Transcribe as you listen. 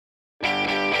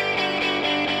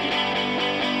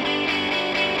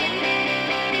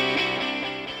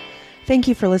Thank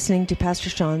you for listening to Pastor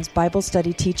Sean's Bible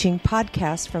Study Teaching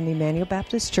podcast from Emmanuel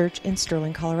Baptist Church in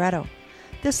Sterling, Colorado.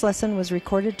 This lesson was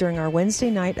recorded during our Wednesday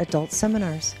night adult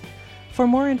seminars. For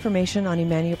more information on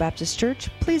Emmanuel Baptist Church,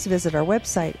 please visit our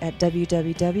website at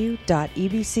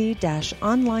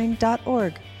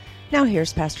www.ebc-online.org. Now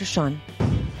here's Pastor Sean.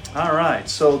 All right,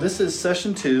 so this is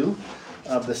session 2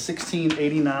 of the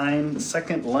 1689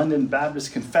 Second London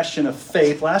Baptist Confession of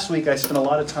Faith. Last week I spent a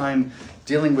lot of time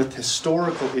dealing with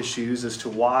historical issues as to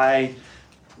why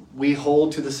we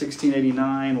hold to the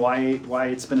 1689, why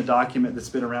it's been a document that's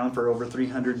been around for over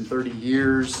 330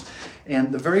 years.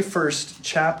 And the very first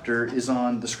chapter is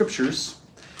on the scriptures.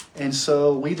 And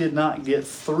so we did not get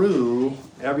through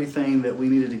everything that we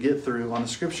needed to get through on the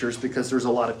scriptures because there's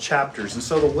a lot of chapters. And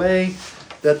so the way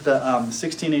that the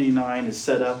 1689 is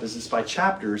set up is by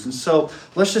chapters. And so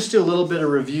let's just do a little bit of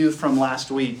review from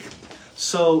last week.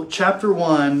 So chapter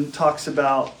 1 talks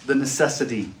about the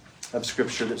necessity of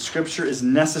Scripture, that Scripture is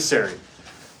necessary.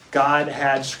 God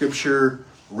had Scripture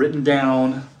written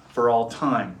down for all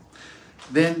time.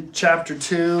 Then chapter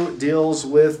 2 deals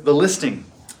with the listing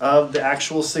of the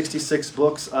actual 66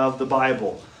 books of the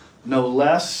Bible. No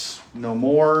less, no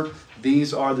more.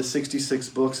 These are the 66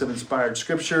 books of inspired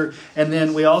Scripture. And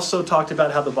then we also talked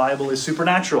about how the Bible is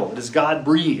supernatural. It is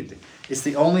God-breathed. It's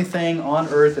the only thing on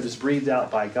earth that is breathed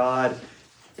out by God.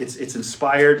 It's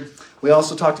inspired. We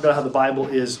also talked about how the Bible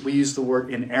is, we use the word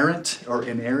inerrant or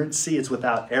inerrancy. It's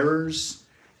without errors,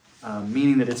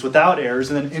 meaning that it's without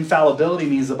errors. And then infallibility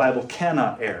means the Bible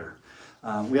cannot err.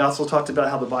 We also talked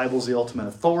about how the Bible is the ultimate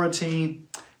authority.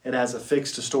 It has a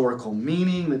fixed historical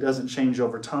meaning that doesn't change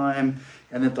over time,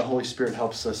 and that the Holy Spirit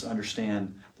helps us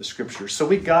understand the Scriptures. So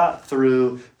we got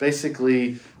through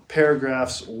basically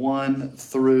paragraphs 1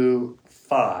 through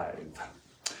 5.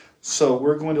 So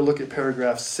we're going to look at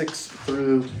paragraphs 6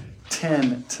 through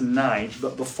 10 tonight.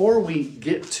 But before we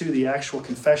get to the actual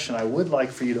confession, I would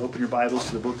like for you to open your Bibles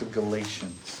to the book of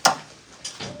Galatians.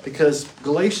 Because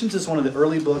Galatians is one of the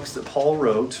early books that Paul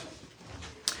wrote.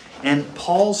 And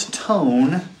Paul's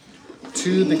tone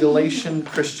to the Galatian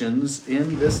Christians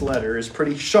in this letter is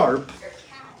pretty sharp.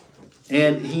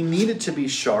 And he needed to be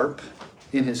sharp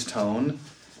in his tone.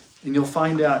 And you'll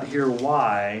find out here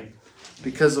why,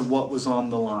 because of what was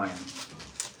on the line.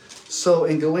 So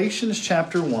in Galatians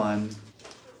chapter 1,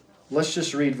 let's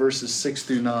just read verses 6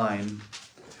 through 9.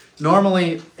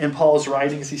 Normally in Paul's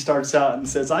writings, he starts out and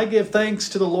says, I give thanks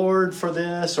to the Lord for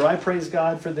this, or I praise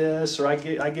God for this, or I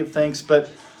give thanks. But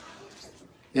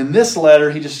in this letter,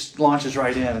 he just launches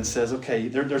right in and says, okay,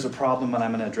 there's a problem and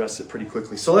I'm going to address it pretty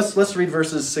quickly. So let's read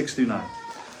verses 6 through 9.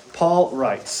 Paul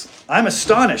writes, I'm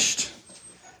astonished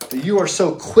that you are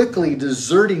so quickly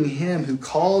deserting him who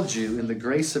called you in the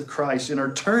grace of Christ and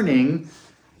are turning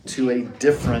to a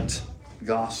different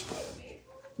gospel.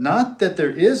 Not that there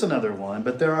is another one,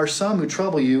 but there are some who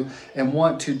trouble you and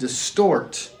want to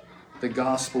distort the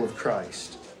gospel of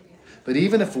Christ. But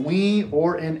even if we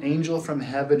or an angel from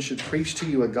heaven should preach to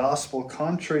you a gospel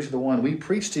contrary to the one we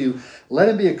preach to you, let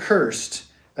him be accursed.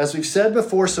 As we've said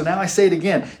before, so now I say it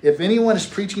again. If anyone is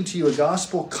preaching to you a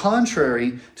gospel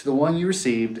contrary to the one you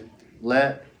received,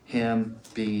 let him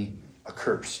be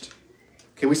accursed.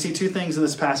 Okay, we see two things in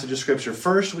this passage of Scripture.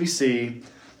 First, we see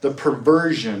the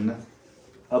perversion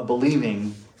of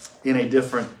believing in a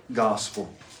different gospel.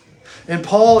 And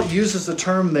Paul uses the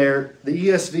term there, the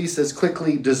ESV says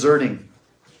quickly deserting,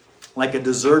 like a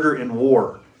deserter in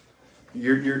war.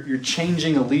 You're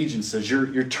changing allegiances.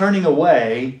 You're turning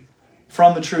away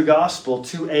from the true gospel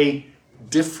to a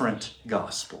different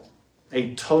gospel,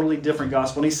 a totally different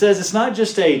gospel. And he says it's not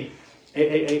just a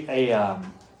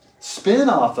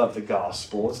spin-off of the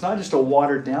gospel. It's not just a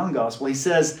watered-down gospel. He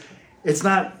says it's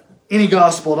not any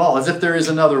gospel at all, as if there is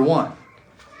another one.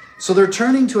 So they're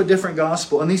turning to a different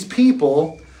gospel, and these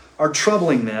people are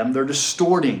troubling them. They're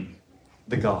distorting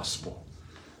the gospel.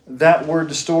 That word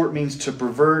distort means to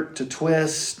pervert, to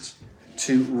twist,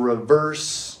 to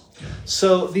reverse.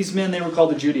 So these men, they were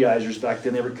called the Judaizers back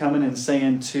then. They were coming and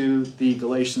saying to the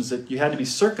Galatians that you had to be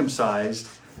circumcised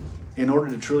in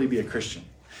order to truly be a Christian.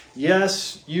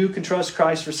 Yes, you can trust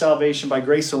Christ for salvation by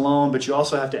grace alone, but you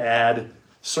also have to add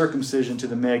circumcision to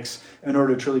the mix in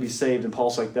order to truly be saved. And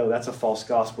Paul's like, no, that's a false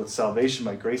gospel. It's salvation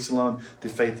by grace alone,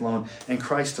 through faith alone, and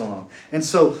Christ alone. And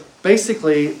so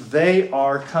basically they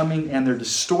are coming and they're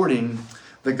distorting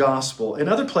the gospel. In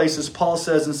other places, Paul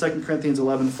says in 2 Corinthians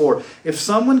 11:4, if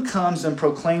someone comes and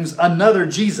proclaims another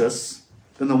Jesus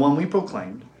than the one we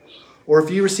proclaimed, or if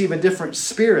you receive a different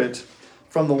spirit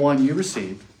from the one you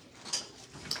received,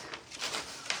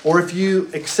 or if you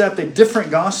accept a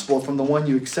different gospel from the one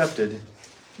you accepted,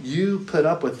 you put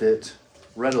up with it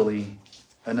readily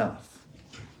enough.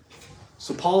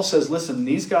 So Paul says, listen,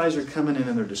 these guys are coming in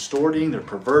and they're distorting, they're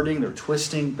perverting, they're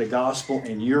twisting the gospel,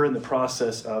 and you're in the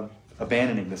process of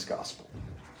abandoning this gospel.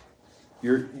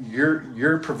 You're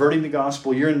perverting the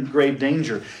gospel. You're in grave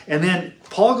danger. And then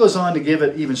Paul goes on to give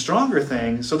it even stronger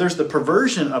thing. So there's the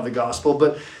perversion of the gospel.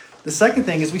 But the second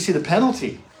thing is we see the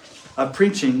penalty of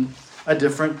preaching a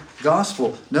different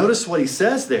gospel. Notice what he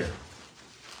says there.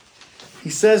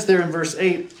 He says there in verse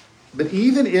 8, but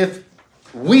even if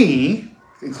we,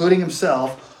 including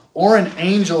himself, or an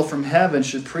angel from heaven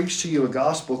should preach to you a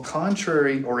gospel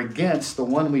contrary or against the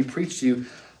one we preach to you,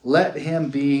 let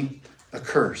him be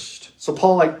accursed. So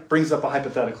Paul brings up a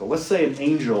hypothetical. Let's say an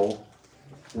angel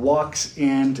walks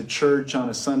into church on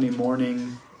a Sunday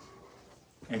morning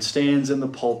and stands in the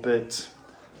pulpit,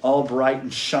 all bright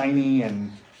and shiny,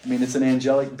 and it's an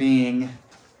angelic being,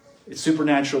 a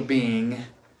supernatural being,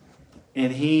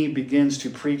 and he begins to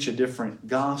preach a different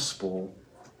gospel.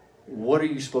 What are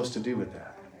you supposed to do with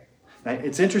that? Now,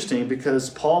 it's interesting because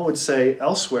Paul would say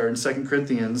elsewhere in 2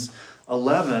 Corinthians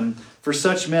 11, for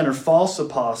such men are false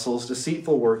apostles,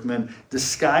 deceitful workmen,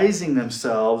 disguising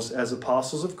themselves as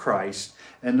apostles of Christ,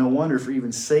 and no wonder, for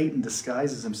even Satan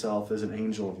disguises himself as an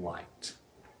angel of light.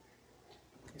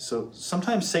 So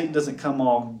sometimes Satan doesn't come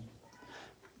all,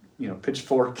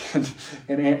 pitchfork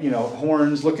and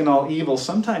horns, looking all evil.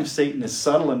 Sometimes Satan is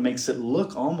subtle and makes it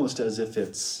look almost as if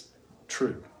it's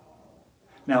true.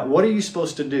 Now, what are you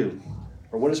supposed to do?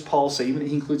 Or what does Paul say? Even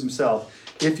he includes himself.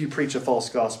 If you preach a false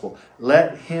gospel,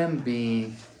 let him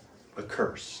be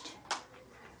accursed.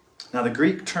 Now, the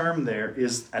Greek term there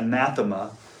is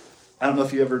anathema. I don't know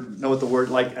if you ever know what the word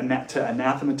to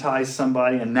anathematize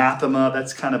somebody. Anathema,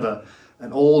 that's kind of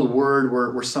an old word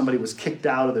where somebody was kicked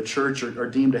out of the church or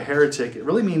deemed a heretic. It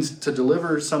really means to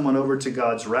deliver someone over to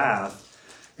God's wrath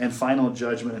and final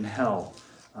judgment in hell.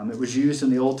 It was used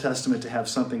in the Old Testament to have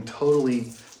something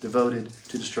totally devoted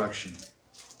to destruction.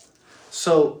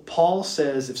 So Paul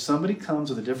says if somebody comes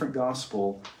with a different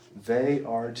gospel, they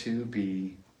are to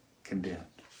be condemned.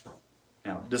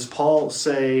 Now, does Paul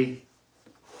say,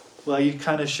 well, you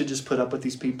kind of should just put up with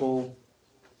these people,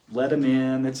 let them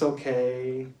in, it's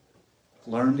okay,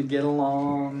 learn to get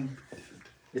along,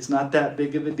 it's not that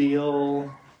big of a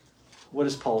deal? What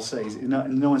does Paul say? In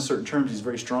uncertain terms, he's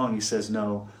very strong. He says,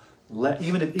 no,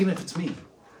 even if it's me,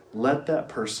 let that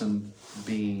person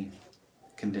be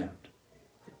condemned.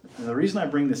 And the reason I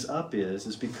bring this up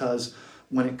is because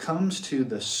when it comes to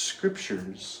the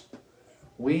scriptures,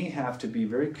 we have to be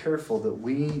very careful that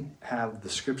we have the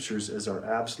scriptures as our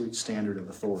absolute standard of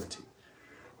authority.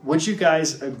 Would you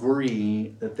guys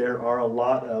agree that there are a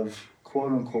lot of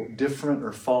quote-unquote different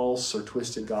or false or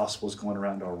twisted gospels going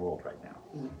around our world right now?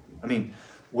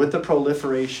 With the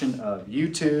proliferation of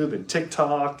YouTube and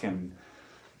TikTok and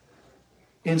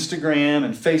Instagram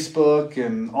and Facebook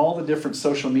and all the different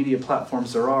social media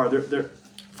platforms there are,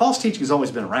 false teaching has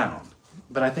always been around,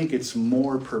 but I think it's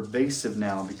more pervasive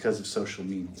now because of social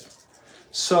media.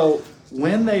 So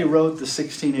when they wrote the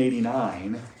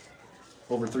 1689,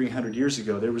 over 300 years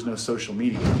ago, there was no social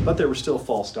media, but there was still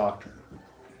false doctrine.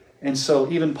 And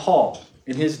so even Paul,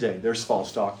 in his day, there's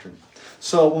false doctrine.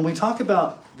 So when we talk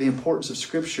about the importance of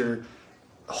Scripture,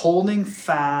 holding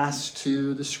fast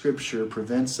to the Scripture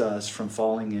prevents us from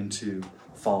falling into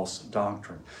false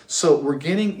doctrine. So we're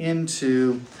getting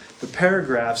into the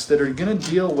paragraphs that are going to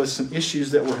deal with some issues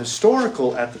that were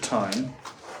historical at the time.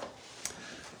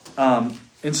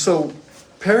 And so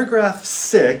paragraph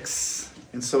 6,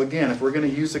 and so again, if we're going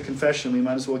to use a confession, we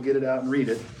might as well get it out and read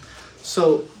it.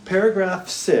 So paragraph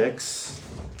 6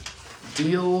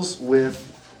 deals with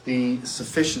the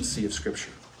sufficiency of Scripture.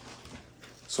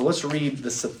 So let's read the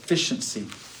sufficiency.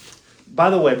 By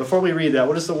the way, before we read that,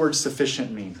 what does the word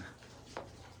sufficient mean?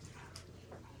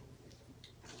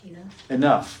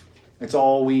 Enough. It's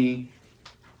all we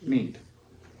need.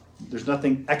 There's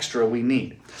nothing extra we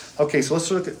need. Okay, so let's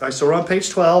look at, so we're on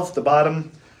page 12, the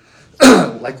bottom,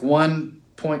 chapter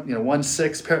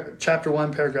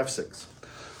 1, paragraph 6.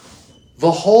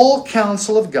 The whole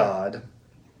counsel of God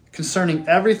concerning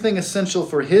everything essential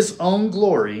for his own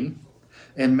glory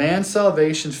and man's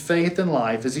salvation, faith, and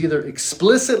life is either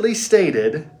explicitly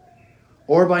stated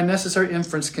or by necessary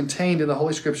inference contained in the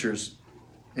Holy Scriptures.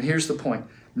 And here's the point.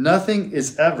 Nothing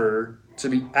is ever to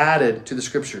be added to the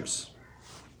Scriptures,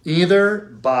 either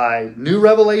by new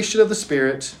revelation of the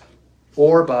Spirit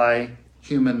or by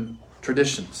human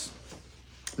traditions.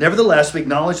 Nevertheless, we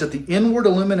acknowledge that the inward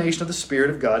illumination of the Spirit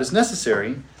of God is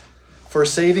necessary for a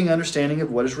saving understanding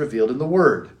of what is revealed in the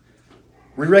Word.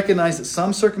 We recognize that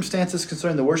some circumstances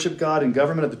concerning the worship of God and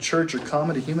government of the church are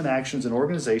common to human actions and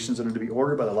organizations and are to be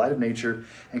ordered by the light of nature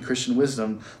and Christian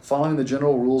wisdom, following the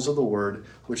general rules of the word,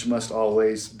 which must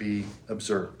always be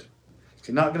observed.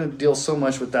 Okay, not going to deal so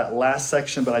much with that last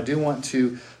section, but I do want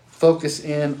to focus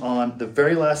in on the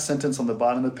very last sentence on the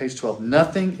bottom of page 12.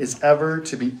 Nothing is ever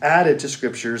to be added to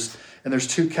scriptures, and there's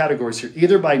two categories here,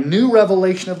 either by new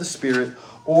revelation of the Spirit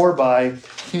or by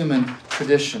human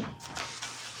tradition.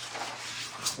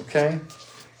 Okay?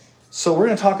 So we're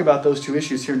going to talk about those two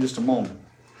issues here in just a moment.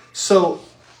 So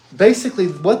basically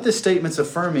what this statement's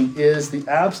affirming is the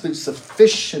absolute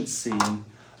sufficiency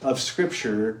of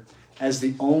Scripture as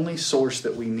the only source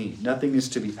that we need. Nothing is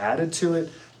to be added to it.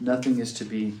 Nothing is to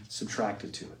be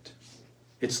subtracted to it.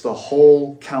 It's the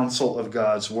whole counsel of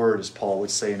God's word, as Paul would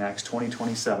say in Acts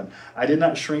 20:27. I did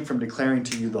not shrink from declaring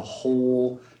to you the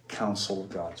whole counsel of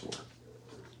God's word.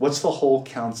 What's the whole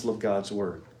counsel of God's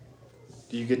word?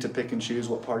 Do you get to pick and choose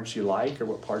what parts you like or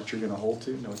what parts you're going to hold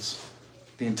to? No, it's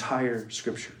the entire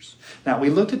scriptures. Now,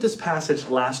 we looked at this passage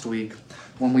last week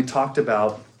when we talked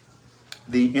about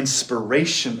the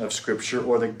inspiration of Scripture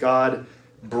or the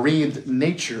God-breathed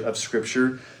nature of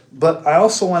Scripture. But I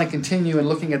also want to continue in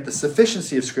looking at the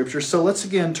sufficiency of Scripture. So let's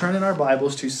again turn in our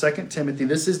Bibles to 2 Timothy.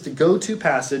 This is the go-to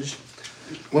passage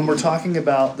when we're talking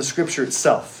about the Scripture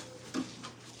itself.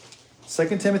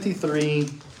 2 Timothy 3.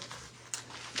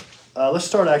 Let's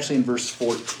start actually in verse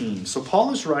 14. So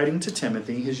Paul is writing to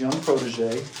Timothy, his young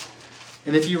protege.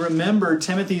 And if you remember,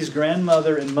 Timothy's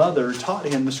grandmother and mother taught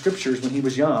him the Scriptures when he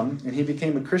was young, and he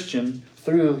became a Christian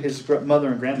through his mother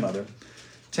and grandmother.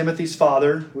 Timothy's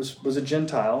father was a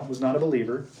Gentile, was not a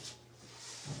believer.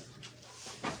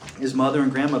 His mother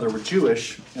and grandmother were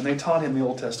Jewish, and they taught him the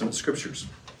Old Testament Scriptures.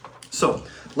 So,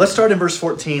 let's start in verse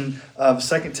 14 of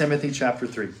 2 Timothy chapter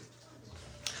 3.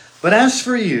 But as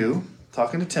for you,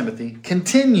 talking to Timothy,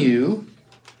 continue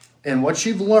in what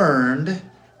you've learned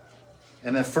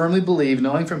and have firmly believed,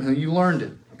 knowing from who you learned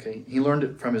it. Okay, he learned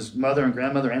it from his mother and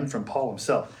grandmother and from Paul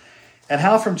himself. And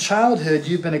how from childhood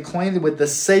you've been acquainted with the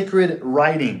sacred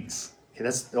writings. Okay,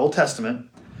 that's the Old Testament,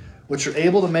 which are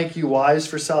able to make you wise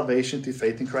for salvation through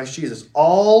faith in Christ Jesus.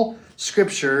 All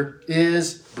Scripture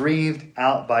is breathed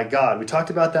out by God. We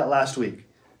talked about that last week.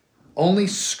 Only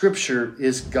Scripture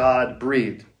is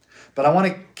God-breathed. But I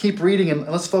want to keep reading, and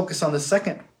let's focus on the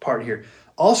second part here.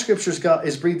 All Scripture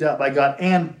is breathed out by God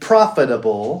and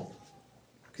profitable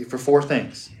for four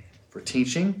things. For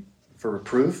teaching, for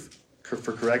reproof,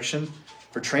 for correction,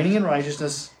 for training in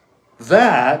righteousness,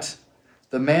 that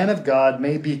the man of God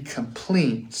may be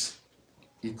complete,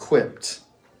 equipped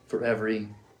for every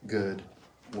good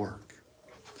work.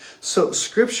 So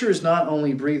Scripture is not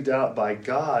only breathed out by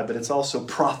God, but it's also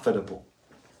profitable.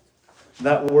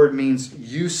 That word means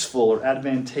useful or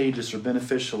advantageous or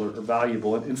beneficial or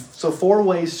valuable. And so four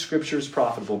ways Scripture is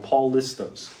profitable. Paul lists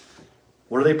those.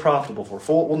 What are they profitable for?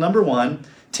 Well, number one,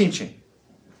 teaching.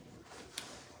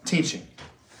 Teaching.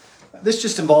 This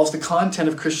just involves the content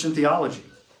of Christian theology.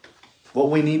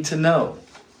 What we need to know.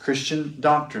 Christian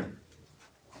doctrine.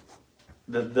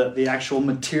 The actual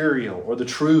material or the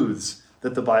truths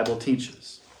that the Bible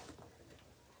teaches.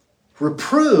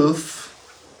 Reproof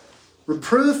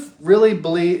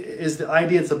really is the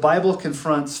idea that the Bible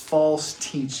confronts false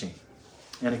teaching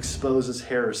and exposes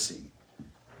heresy.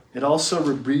 It also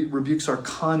rebukes our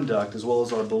conduct as well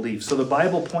as our beliefs. So the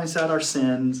Bible points out our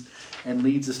sins and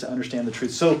leads us to understand the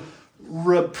truth. So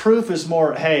reproof is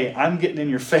more, hey, I'm getting in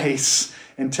your face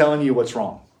and telling you what's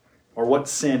wrong, or what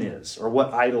sin is, or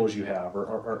what idols you have.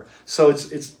 So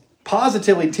it's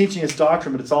positively teaching us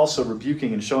doctrine, but it's also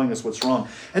rebuking and showing us what's wrong.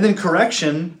 And then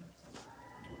correction,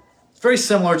 very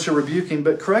similar to rebuking,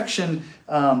 but correction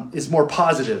is more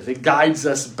positive. It guides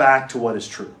us back to what is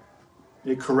true.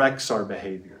 It corrects our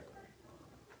behavior.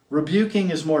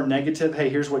 Rebuking is more negative. Hey,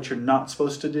 here's what you're not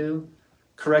supposed to do.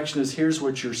 Correction is here's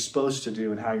what you're supposed to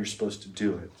do and how you're supposed to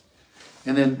do it.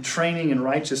 And then training in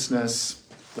righteousness,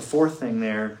 the fourth thing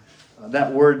there,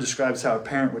 that word describes how a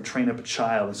parent would train up a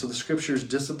child. And so the Scriptures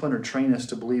discipline or train us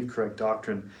to believe correct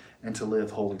doctrine and to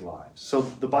live holy lives. So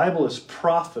the Bible is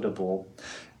profitable.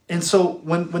 And so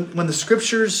when the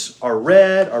Scriptures are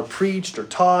read, are preached, or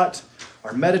taught,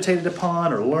 are meditated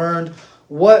upon, or learned,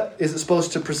 what is it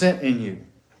supposed to present in you?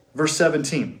 Verse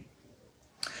 17.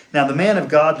 Now the man of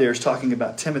God there is talking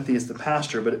about Timothy as the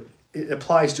pastor, but it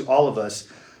applies to all of us,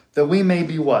 that we may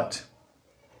be what?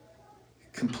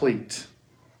 Complete,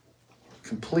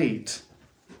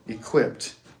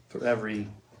 equipped for every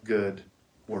good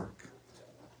work.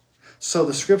 So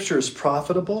the Scripture is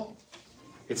profitable,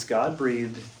 it's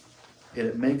God-breathed, and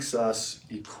it makes us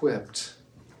equipped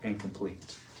and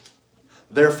complete.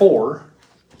 Therefore,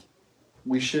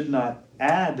 We should not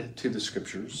add to the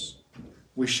Scriptures.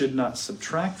 We should not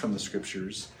subtract from the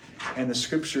Scriptures. And the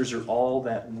Scriptures are all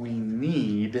that we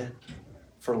need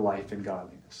for life and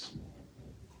godliness.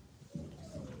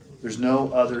 There's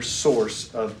no other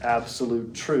source of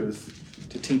absolute truth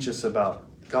to teach us about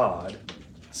God,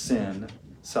 sin,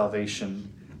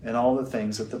 salvation, and all the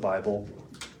things that the Bible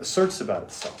asserts about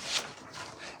itself.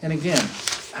 And again,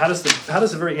 how does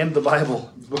the very end of the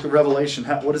Bible, the book of Revelation,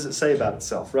 what does it say about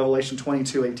itself? Revelation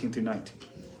 22, 18 through 19.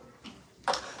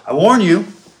 I warn you,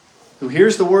 who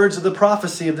hears the words of the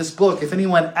prophecy of this book, if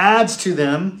anyone adds to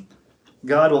them,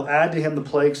 God will add to him the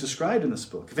plagues described in this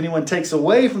book. If anyone takes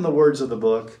away from the words of the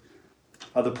book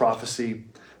of the prophecy,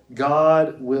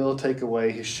 God will take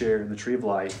away his share in the tree of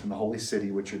life and the holy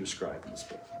city which are described in this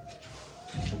book.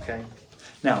 Okay?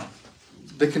 Now,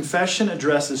 the confession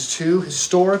addresses two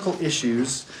historical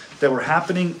issues that were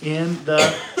happening in the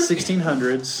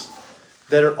 1600s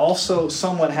that are also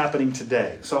somewhat happening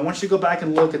today. So I want you to go back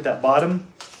and look at that bottom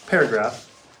paragraph,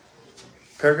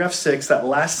 paragraph 6, that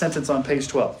last sentence on page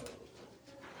 12.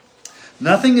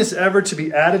 Nothing is ever to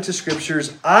be added to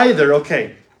Scriptures either,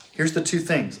 okay, here's the two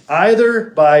things,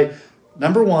 either by,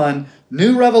 number one,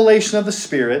 new revelation of the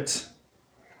Spirit,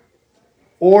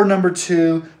 or number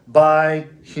two, by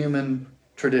human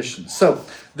tradition. So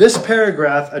this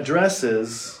paragraph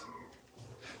addresses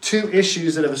two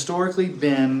issues that have historically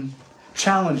been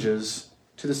challenges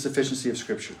to the sufficiency of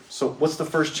Scripture. So what's the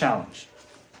first challenge?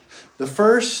 The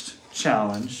first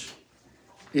challenge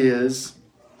is,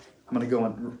 I'm going to go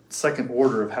in second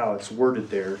order of how it's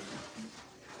worded there.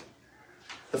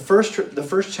 The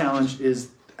first challenge is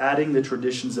adding the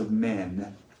traditions of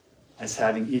men as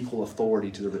having equal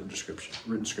authority to the written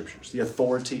scriptures, the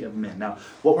authority of men. Now,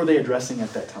 what were they addressing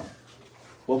at that time?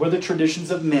 What were the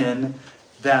traditions of men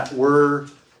that were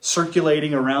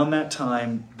circulating around that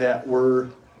time that were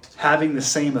having the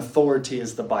same authority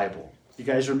as the Bible? You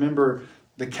guys remember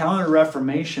the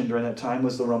Counter-Reformation during that time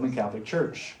was the Roman Catholic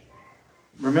Church.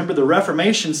 Remember, the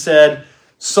Reformation said,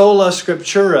 sola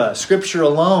scriptura, Scripture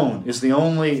alone is the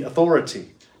only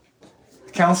authority.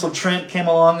 The Council of Trent came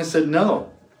along and said,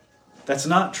 no, that's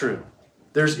not true.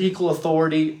 There's equal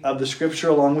authority of the Scripture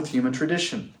along with human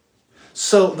tradition.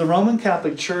 So the Roman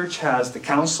Catholic Church has the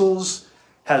councils,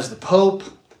 has the Pope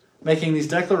making these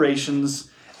declarations,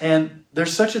 and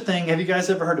there's such a thing. Have you guys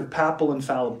ever heard of papal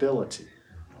infallibility?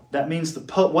 That means the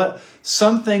Pope,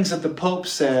 some things that the Pope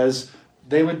says,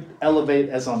 they would elevate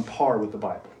as on par with the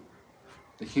Bible.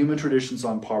 The human tradition's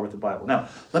on par with the Bible. Now,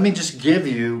 let me give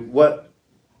you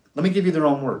their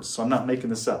own words, so I'm not making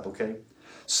this up, okay?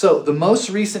 So, the most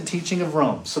recent teaching of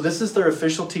Rome. So, this is their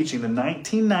official teaching, the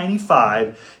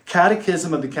 1995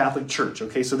 Catechism of the Catholic Church,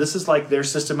 okay? So, this is like their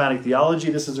systematic theology.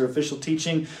 This is their official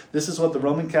teaching. This is what the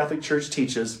Roman Catholic Church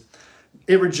teaches.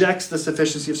 It rejects the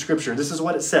sufficiency of Scripture. This is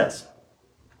what it says.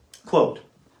 Quote,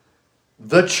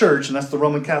 the Church, and that's the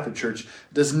Roman Catholic Church,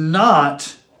 does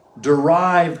not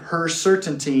derive her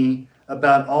certainty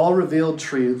about all revealed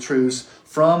truths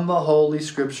from the Holy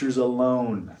Scriptures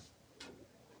alone.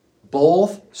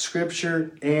 Both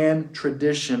Scripture and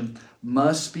tradition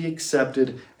must be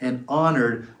accepted and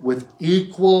honored with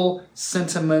equal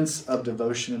sentiments of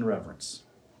devotion and reverence.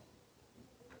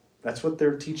 That's what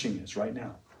their teaching is right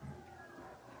now.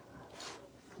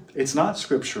 It's not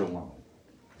Scripture alone.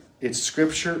 It's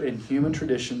Scripture and human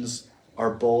traditions are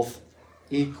both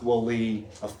equally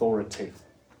authoritative.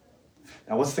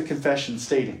 Now, what's the confession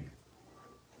stating?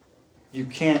 You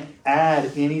can't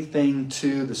add anything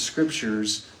to the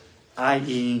Scriptures,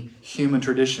 i.e. human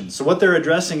tradition. So what they're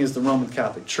addressing is the Roman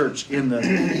Catholic Church in the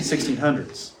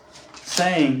 1600s,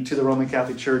 saying to the Roman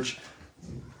Catholic Church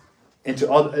and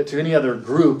to any other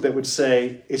group that would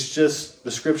say it's just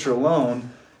the Scripture alone,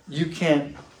 you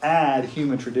can't add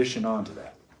human tradition onto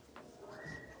that.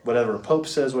 Whatever a pope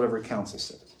says, whatever a council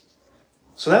says.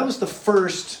 So that was the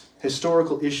first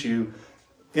historical issue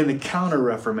in the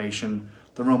Counter-Reformation,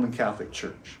 the Roman Catholic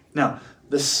Church. Now,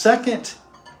 the second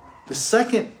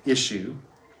issue,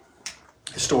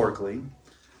 historically,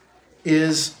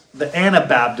 is the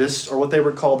Anabaptists, or what they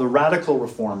were called the Radical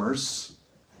Reformers.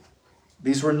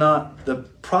 These were not the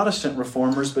Protestant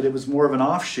Reformers, but it was more of an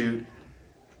offshoot.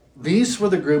 These were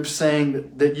the groups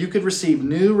saying that you could receive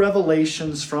new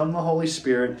revelations from the Holy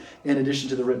Spirit in addition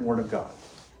to the written Word of God.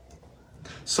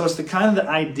 So it's the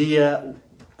idea,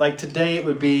 like today it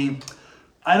would be,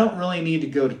 I don't really need to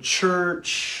go to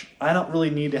church. I don't really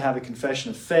need to have a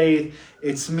confession of faith.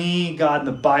 It's me, God, and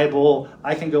the Bible.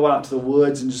 I can go out to the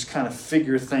woods and just kind of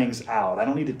figure things out. I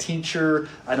don't need a teacher.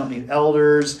 I don't need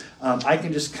elders. I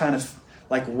can just kind of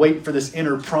wait for this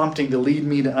inner prompting to lead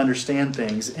me to understand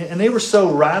things. And they were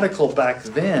so radical back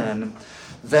then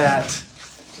that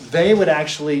they would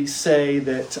actually say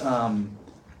that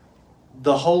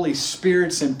the Holy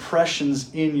Spirit's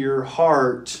impressions in your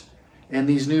heart and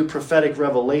these new prophetic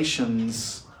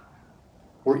revelations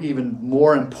were even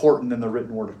more important than the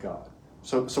written Word of God.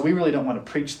 So we really don't want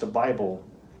to preach the Bible.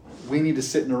 We need to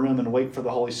sit in a room and wait for the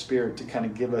Holy Spirit to kind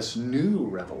of give us new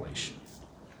revelation.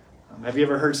 Have you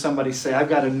ever heard somebody say, I've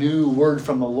got a new word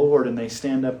from the Lord, and they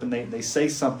stand up and they say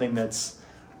something that's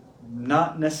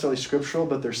not necessarily scriptural,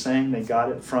 but they're saying they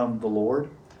got it from the Lord?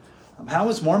 How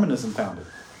was Mormonism founded?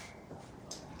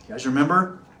 You guys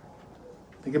remember?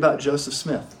 Think about Joseph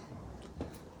Smith.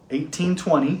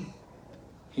 1820,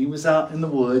 he was out in the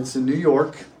woods in New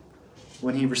York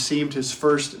when he received his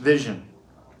first vision.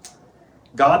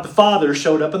 God the Father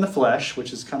showed up in the flesh,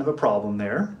 which is kind of a problem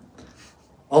there,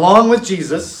 along with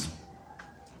Jesus,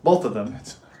 both of them.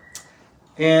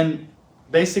 And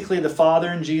basically the Father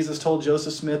and Jesus told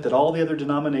Joseph Smith that all the other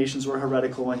denominations were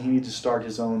heretical and he needed to start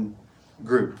his own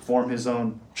group, form his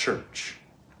own church.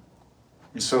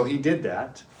 And so he did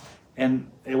that.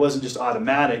 And it wasn't just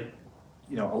automatic.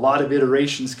 A lot of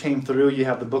iterations came through. You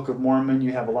have the Book of Mormon,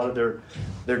 you have a lot of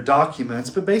their documents.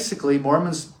 But basically,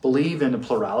 Mormons believe in a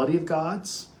plurality of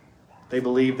gods. They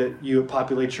believe that you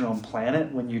populate your own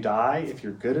planet when you die, if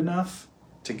you're good enough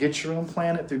to get your own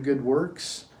planet through good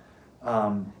works.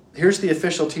 Here's the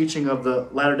official teaching of the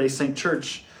Latter-day Saint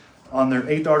Church on their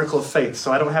 8th article of faith.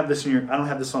 So I don't have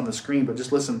this on the screen, but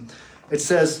just listen. It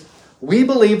says, "We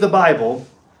believe the Bible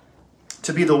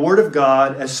to be the Word of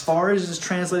God as far as it is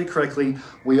translated correctly.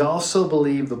 We also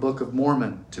believe the Book of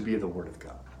Mormon to be the Word of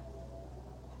God."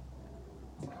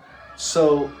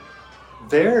 So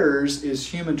theirs is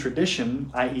human tradition,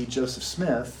 i.e. Joseph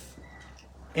Smith,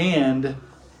 and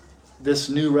this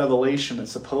new revelation that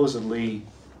supposedly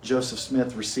Joseph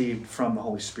Smith received from the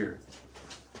Holy Spirit.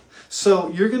 So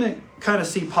you're going to kind of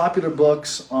see popular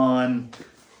books on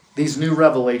these new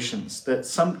revelations, that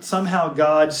somehow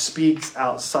God speaks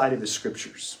outside of the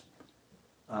Scriptures.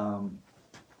 God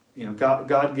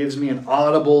gives me an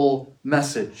audible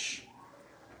message.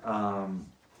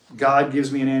 God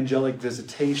gives me an angelic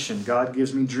visitation. God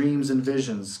gives me dreams and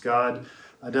visions. God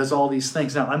does all these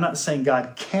things. Now, I'm not saying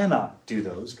God cannot do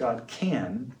those. God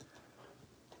can.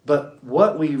 But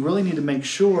what we really need to make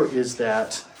sure is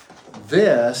that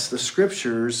the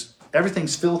Scriptures,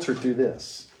 everything's filtered through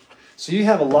this. So you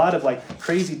have a lot of like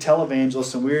crazy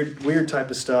televangelists and weird type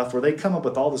of stuff where they come up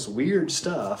with all this weird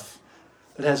stuff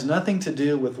that has nothing to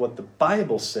do with what the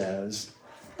Bible says,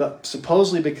 but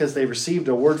supposedly because they received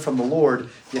a word from the Lord,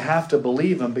 you have to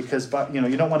believe them because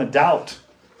you don't want to doubt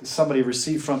somebody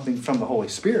received something from the Holy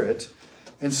Spirit.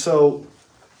 And so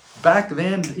back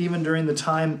then, even during the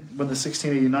time when the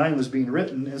 1689 was being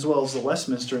written, as well as the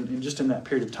Westminster, and just in that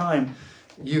period of time,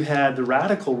 you had the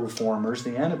radical reformers,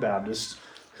 the Anabaptists,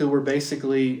 who were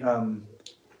basically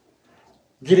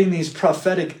getting these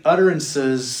prophetic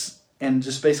utterances and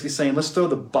just basically saying, let's throw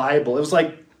the Bible. It was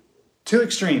like two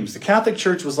extremes. The Catholic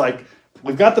Church was like,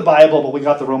 we've got the Bible, but we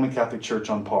got the Roman Catholic Church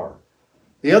on par.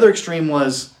 The other extreme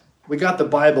was, we got the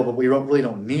Bible, but we really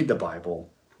don't need the Bible.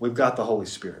 We've got the Holy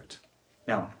Spirit.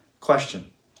 Now,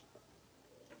 question.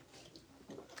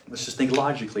 Let's just think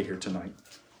logically here tonight.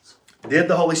 Did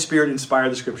the Holy Spirit inspire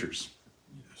the Scriptures?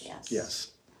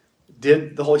 Yes.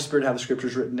 Did the Holy Spirit have the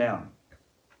Scriptures written down?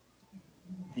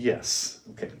 Yes.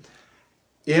 Okay.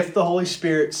 If the Holy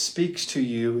Spirit speaks to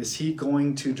you, is He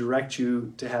going to direct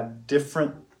you to have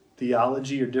different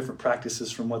theology or different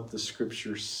practices from what the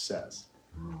Scripture says?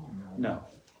 No.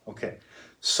 Okay.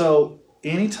 So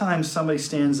anytime somebody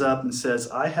stands up and says,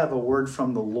 I have a word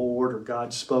from the Lord, or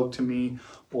God spoke to me,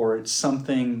 or it's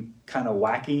something kind of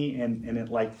wacky and it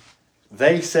like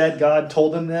they said God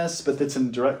told them this, but that's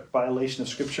in direct violation of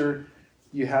Scripture,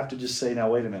 you have to just say, now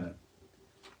wait a minute.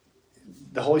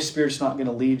 The Holy Spirit's not going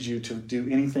to lead you to do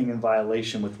anything in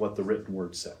violation with what the written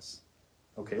word says.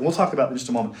 Okay, and we'll talk about it in just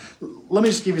a moment. Let me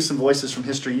just give you some voices from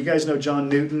history. You guys know John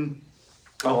Newton?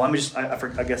 Oh, I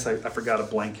guess I forgot a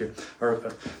blank here. Or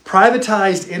a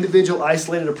privatized, individual,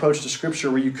 isolated approach to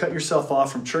Scripture where you cut yourself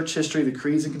off from church history, the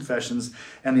creeds and confessions,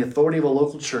 and the authority of a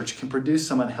local church can produce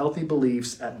some unhealthy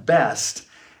beliefs at best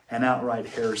and outright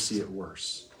heresy at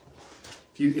worst.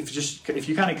 If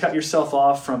you kind of cut yourself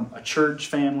off from a church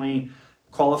family,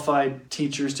 qualified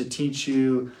teachers to teach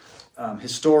you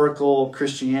historical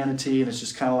Christianity, and it's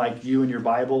just kind of like you and your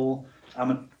Bible,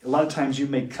 a lot of times you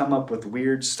may come up with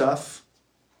weird stuff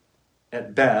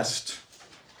at best,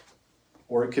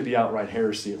 or it could be outright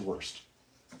heresy at worst.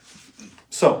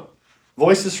 So,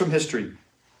 voices from history.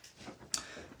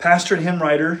 Pastor and hymn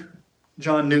writer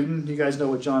John Newton, you guys know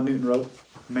what John Newton wrote?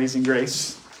 Amazing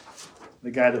Grace.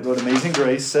 The guy that wrote Amazing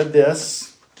Grace said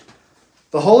this: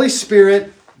 The Holy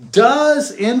Spirit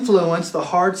does influence the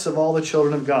hearts of all the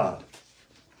children of God.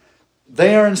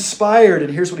 They are inspired,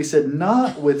 and here's what he said,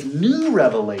 not with new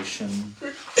revelation,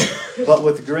 but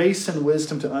with grace and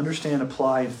wisdom to understand,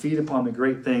 apply, and feed upon the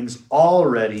great things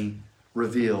already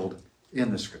revealed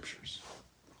in the Scriptures.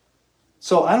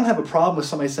 So I don't have a problem with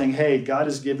somebody saying, hey, God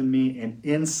has given me an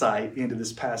insight into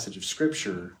this passage of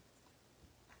Scripture,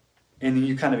 and then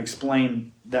you kind of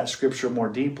explain that Scripture more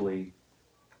deeply.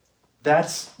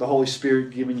 That's the Holy Spirit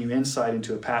giving you insight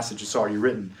into a passage that's already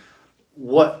written.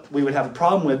 What we would have a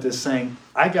problem with is saying,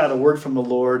 I got a word from the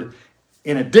Lord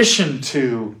in addition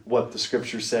to what the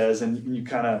Scripture says, and you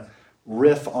kind of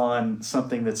riff on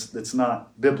something that's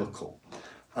not biblical.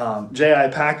 J.I.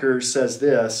 Packer says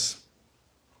this: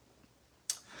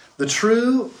 the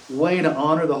true way to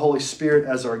honor the Holy Spirit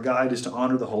as our guide is to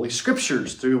honor the Holy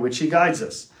Scriptures through which He guides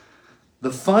us.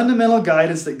 The fundamental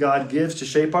guidance that God gives to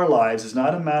shape our lives is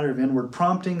not a matter of inward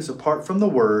promptings apart from the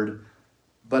Word,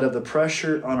 but of the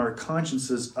pressure on our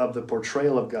consciences of the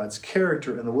portrayal of God's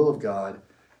character and the will of God,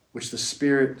 which the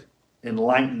Spirit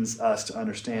enlightens us to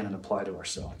understand and apply to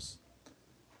ourselves.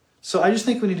 So I just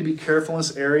think we need to be careful in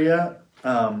this area.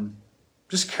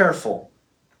 Just careful.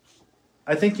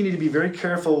 I think you need to be very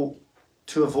careful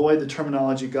to avoid the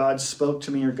terminology God spoke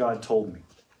to me or God told me.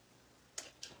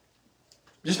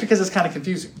 Just because it's kind of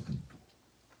confusing.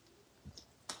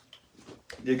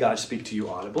 Did God speak to you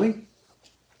audibly?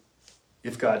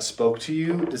 If God spoke to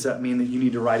you, does that mean that you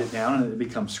need to write it down and it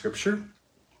becomes Scripture?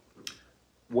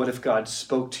 What if God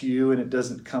spoke to you and it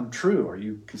doesn't come true? Are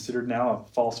you considered now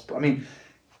a false?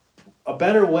 A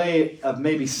better way of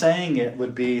maybe saying it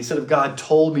would be, instead of God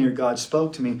told me or God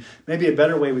spoke to me, maybe a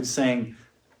better way would be saying,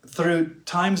 through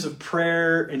times of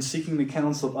prayer and seeking the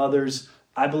counsel of others,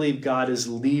 I believe God is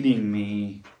leading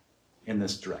me in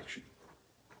this direction.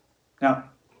 Now,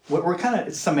 we're kind of,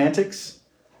 it's semantics,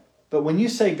 but when you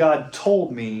say God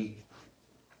told me,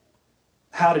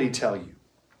 how did He tell you?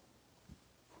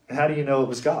 And how do you know it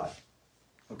was God?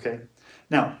 Okay?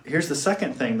 Now, here's the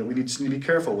second thing that we just need to be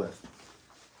careful with.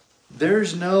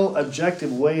 There's no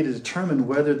objective way to determine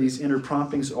whether these inner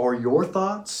promptings or your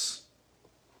thoughts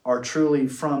are truly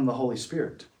from the Holy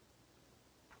Spirit.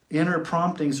 Inner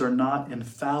promptings are not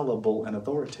infallible and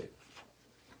authoritative.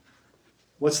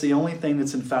 What's the only thing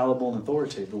that's infallible and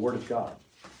authoritative? The Word of God.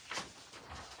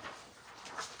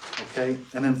 Okay?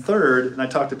 And then third, and I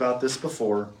talked about this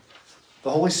before,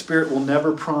 the Holy Spirit will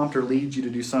never prompt or lead you to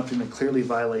do something that clearly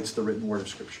violates the written Word of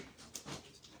Scripture.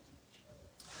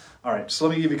 All right, so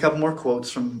let me give you a couple more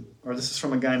quotes this is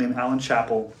from a guy named Alan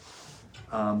Chappell.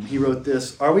 He wrote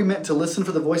this: are we meant to listen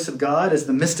for the voice of God as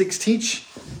the mystics teach?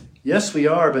 Yes, we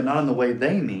are, but not in the way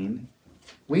they mean.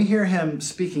 We hear Him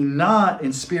speaking not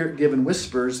in Spirit-given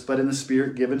whispers, but in the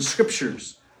Spirit-given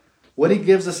Scriptures. What He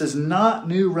gives us is not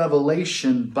new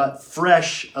revelation, but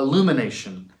fresh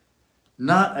illumination.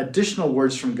 Not additional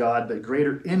words from God, but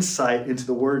greater insight into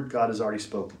the Word God has already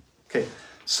spoken. Okay,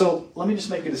 so let me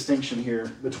just make a distinction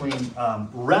here between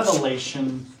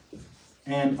revelation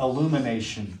and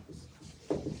illumination.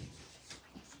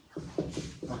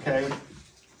 Okay?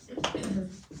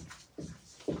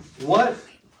 What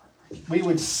we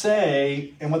would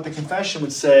say, and what the confession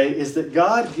would say, is that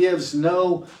God gives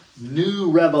no new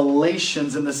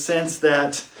revelations, in the sense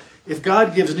that if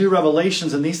God gives new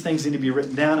revelations, and these things need to be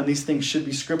written down, and these things should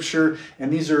be Scripture,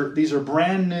 and these are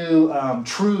brand new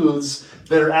truths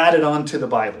that are added on to the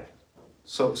Bible.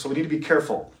 So we need to be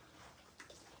careful.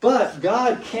 But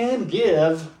God can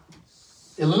give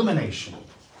illumination.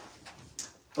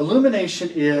 Illumination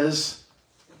is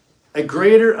a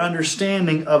greater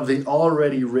understanding of the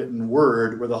already written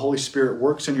Word, where the Holy Spirit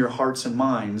works in your hearts and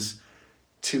minds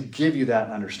to give you that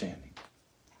understanding.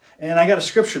 And I got a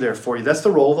scripture there for you. That's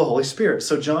the role of the Holy Spirit.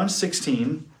 So John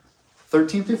 16,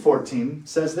 13 through 14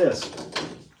 says this: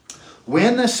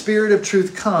 when the Spirit of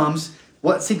truth comes,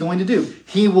 what's He going to do?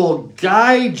 He will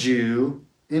guide you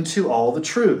into all the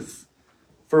truth.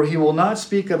 For He will not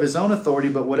speak of His own authority,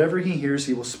 but whatever He hears,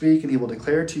 He will speak, and He will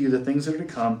declare to you the things that are to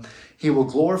come. He will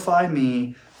glorify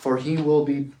me, for He will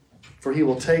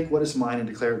take what is mine and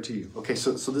declare it to you. Okay,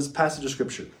 so this passage of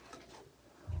Scripture.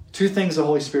 Two things the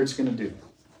Holy Spirit's going to do.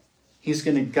 He's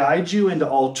going to guide you into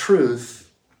all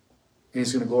truth, and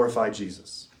He's going to glorify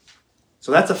Jesus.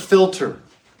 So that's a filter.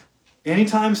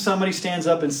 Anytime somebody stands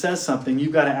up and says something,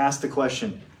 you've got to ask the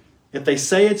question. If they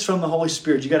say it's from the Holy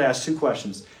Spirit, you've got to ask two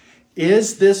questions.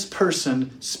 Is this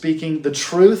person speaking the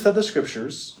truth of the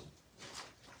Scriptures?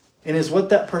 And is what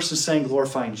that person is saying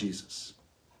glorifying Jesus?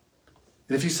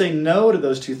 And if you say no to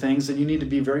those two things, then you need to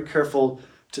be very careful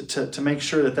to make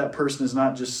sure that person is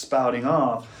not just spouting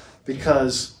off,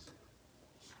 because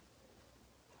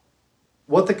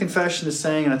what the confession is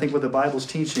saying, and I think what the Bible's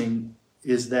teaching,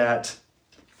 is that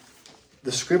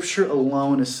the Scripture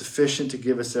alone is sufficient to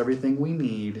give us everything we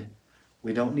need.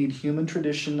 We don't need human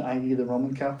tradition, i.e. the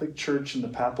Roman Catholic Church and the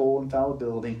papal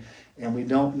infallibility, and we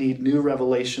don't need new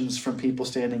revelations from people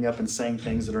standing up and saying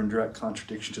things that are in direct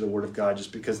contradiction to the Word of God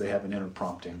just because they have an inner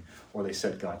prompting or they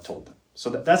said God told them. So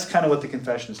that's kind of what the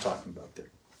confession is talking about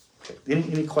there. Okay.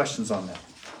 Any questions on that?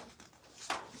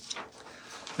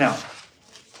 Now,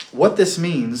 what this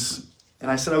means,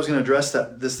 and I said I was going to address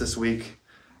this week,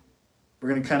 we're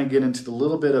going to kind of get into the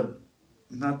little bit of,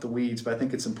 not the weeds, but I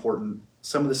think it's important.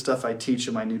 Some of the stuff I teach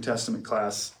in my New Testament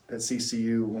class at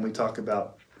CCU when we talk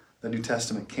about the New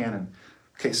Testament canon.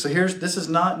 Okay, so this is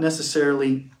not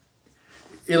necessarily,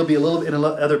 it'll be a little bit in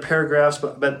other paragraphs,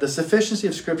 but the sufficiency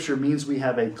of Scripture means we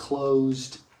have a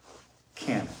closed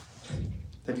canon.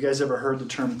 Have you guys ever heard the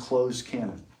term closed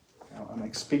canon? I'm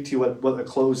going to speak to you what a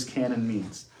closed canon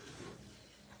means.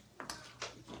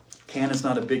 Cannon's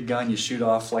not a big gun you shoot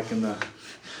off like in the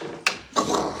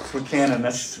cannon.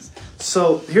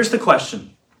 So here's the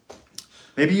question.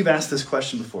 Maybe you've asked this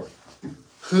question before.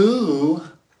 Who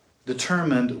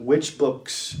determined which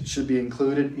books should be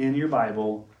included in your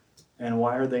Bible, and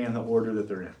why are they in the order that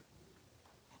they're in? Have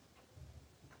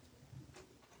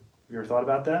you ever thought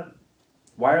about that?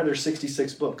 Why are there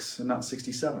 66 books and not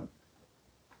 67?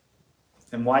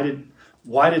 And why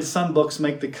did some books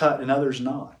make the cut and others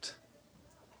not?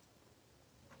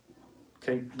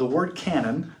 Okay, the word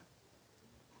canon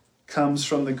comes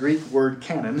from the Greek word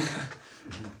canon,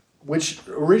 which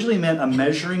originally meant a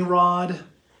measuring rod,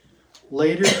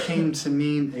 later came to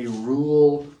mean a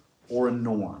rule or a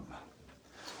norm.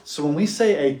 So when we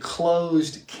say a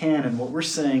closed canon, what we're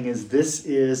saying is this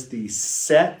is the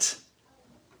set,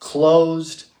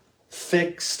 closed,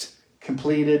 fixed,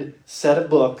 completed set of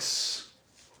books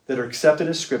that are accepted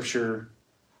as Scripture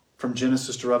from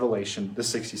Genesis to Revelation, the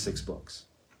 66 books.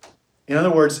 In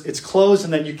other words, it's closed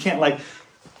in that you can't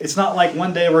it's not like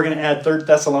one day we're going to add 3rd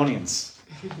Thessalonians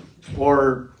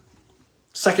or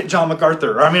 2nd John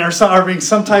MacArthur. Or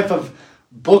some type of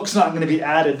book's not going to be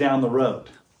added down the road.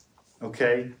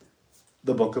 Okay?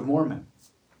 The Book of Mormon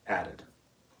added.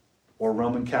 Or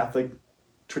Roman Catholic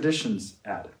traditions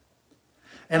added.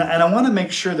 And I want to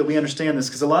make sure that we understand this,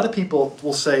 because a lot of people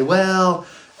will say, well,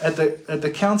 at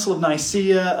the Council of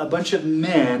Nicaea, a bunch of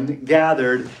men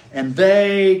gathered and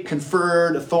they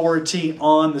conferred authority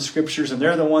on the Scriptures, and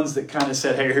they're the ones that kind of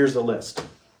said, hey, here's the list.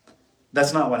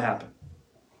 That's not what happened.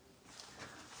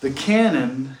 The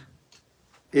canon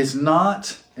is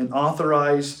not an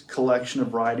authorized collection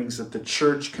of writings that the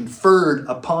church conferred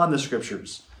upon the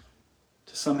Scriptures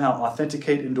to somehow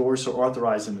authenticate, endorse, or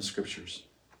authorize in the Scriptures.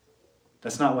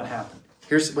 That's not what happened.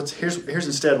 Here's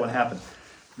instead what happened.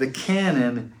 The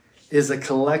canon is a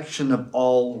collection of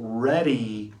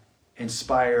already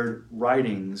inspired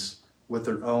writings with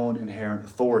their own inherent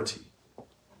authority.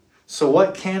 So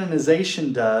what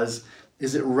canonization does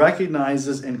is it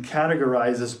recognizes and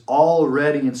categorizes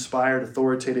already inspired,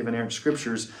 authoritative, inerrant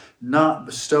Scriptures, not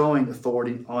bestowing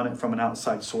authority on it from an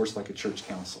outside source like a church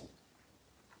council.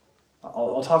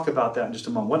 I'll talk about that in just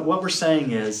a moment. What we're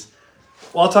saying is,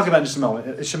 I'll talk about it in just a moment.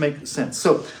 It should make sense.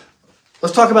 So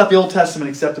let's talk about the Old Testament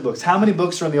accepted books. How many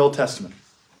books are in the Old Testament?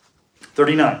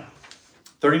 39.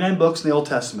 39 books in the Old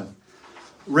Testament.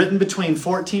 Written between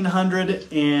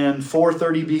 1400 and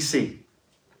 430 BC.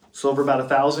 So over about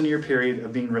 1,000-year period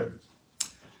of being written.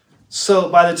 So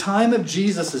by the time of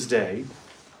Jesus' day,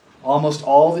 almost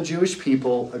all the Jewish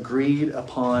people agreed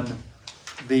upon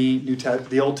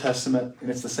the Old Testament, and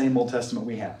it's the same Old Testament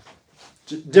we have.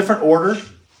 Different order.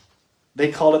 They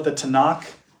called it the Tanakh,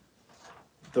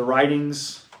 the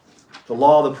writings, the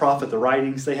law, the prophet, the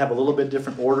writings. They have a little bit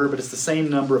different order, but it's the same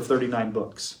number of 39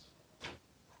 books.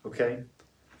 Okay?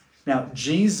 Now,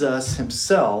 Jesus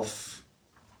himself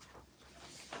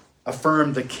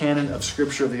affirmed the canon of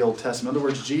Scripture of the Old Testament. In other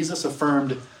words, Jesus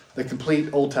affirmed the complete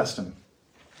Old Testament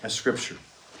as Scripture.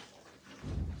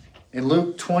 In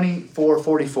Luke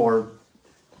 24:44,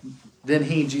 then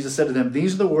Jesus said to them,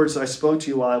 these are the words that I spoke to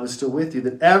you while I was still with you,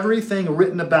 that everything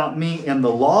written about me in the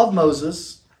law of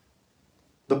Moses,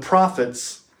 the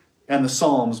prophets, and the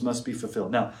Psalms must be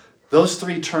fulfilled. Now, those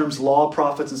three terms, law,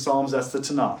 prophets, and Psalms, that's the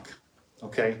Tanakh.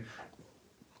 Okay?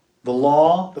 The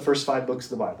law, the first 5 books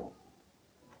of the Bible.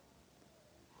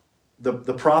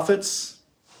 The prophets,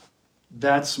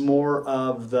 that's more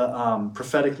of the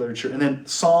prophetic literature. And then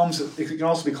Psalms, it can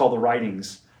also be called the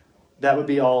writings. That would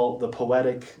be all the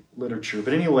poetic literature.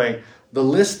 But anyway, the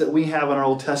list that we have in our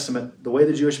Old Testament, the way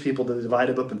the Jewish people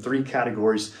divided up in 3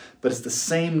 categories, but it's the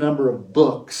same number of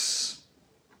books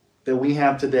that we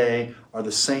have today are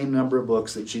the same number of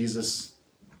books that Jesus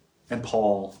and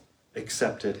Paul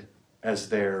accepted as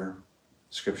their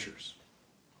scriptures.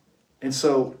 And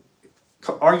so,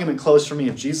 argument closed for me.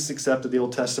 If Jesus accepted the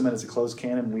Old Testament as a closed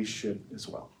canon, we should as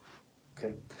well.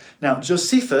 Okay. Now,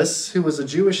 Josephus, who was a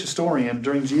Jewish historian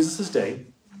during Jesus' day,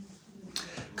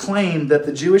 claimed that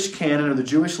the Jewish canon, or the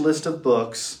Jewish list of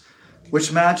books,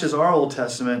 which matches our Old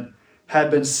Testament, had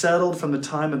been settled from the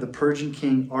time of the Persian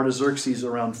king Artaxerxes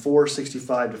around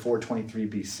 465 to 423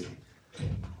 BC.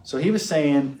 So he was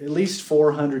saying at least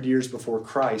 400 years before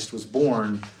Christ was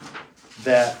born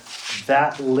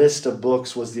that list of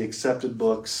books was the accepted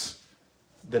books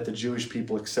that the Jewish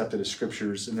people accepted as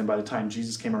scriptures. And then by the time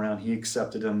Jesus came around, he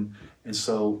accepted them. And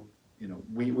so,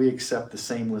 we accept the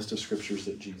same list of scriptures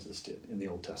that Jesus did in the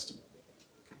Old Testament.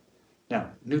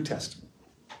 Now, New Testament.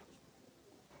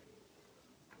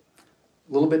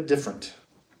 A little bit different.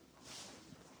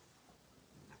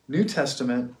 New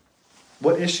Testament,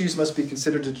 what issues must be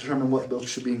considered to determine what books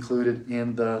should be included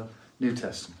in the New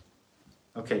Testament?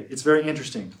 Okay, it's very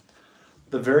interesting.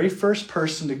 The very first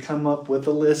person to come up with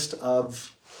a list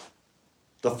of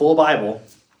the full Bible,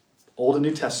 Old and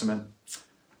New Testament,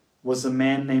 was a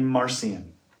man named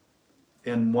Marcion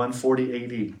in 140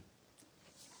 AD.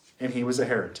 And he was a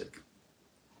heretic.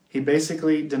 He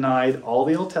basically denied all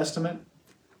the Old Testament.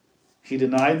 He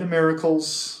denied the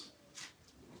miracles.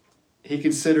 He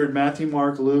considered Matthew,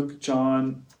 Mark, Luke,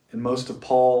 John, and most of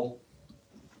Paul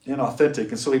inauthentic.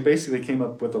 And so he basically came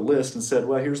up with a list and said,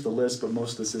 well, here's the list, but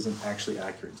most of this isn't actually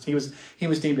accurate. He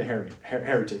was deemed a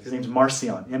heretic. His name's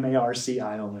Marcion,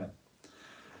 Marcion.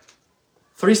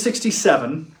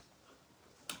 367,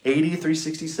 AD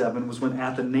 367 was when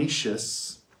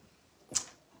Athanasius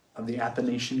of the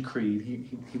Athanasian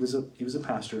Creed, he was a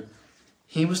pastor.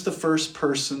 He was the first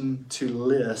person to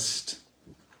list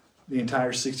the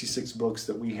entire 66 books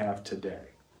that we have today.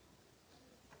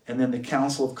 And then the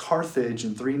Council of Carthage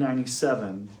in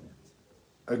 397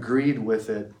 agreed with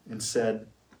it and said,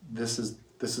 this is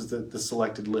the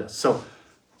selected list. So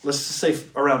let's just say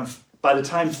by the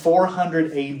time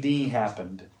 400 AD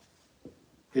happened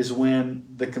is when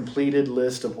the completed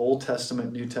list of Old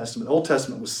Testament, New Testament. Old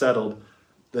Testament was settled.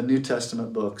 The New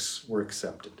Testament books were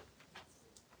accepted.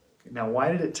 Now,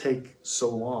 why did it take so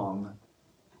long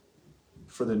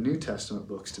for the New Testament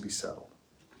books to be settled?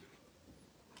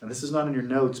 And this is not in your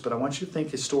notes, but I want you to think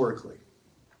historically.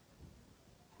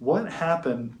 What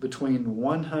happened between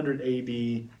 100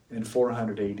 AD and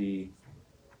 400 AD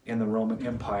in the Roman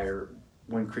Empire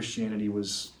when Christianity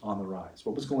was on the rise?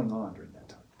 What was going on during that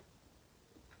time?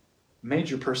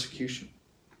 Major persecution.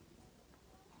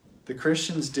 The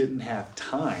Christians didn't have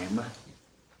time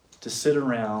to sit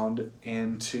around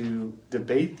and to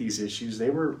debate these issues.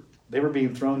 They were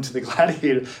being thrown to the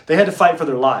gladiator. They had to fight for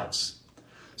their lives.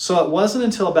 So it wasn't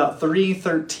until about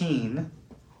 313,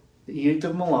 the Edict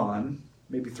of Milan,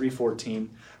 maybe 314,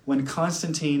 when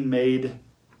Constantine made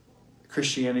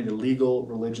Christianity the legal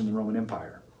religion of the Roman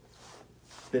Empire,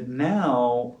 that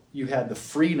now you had the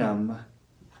freedom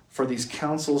for these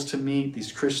councils to meet,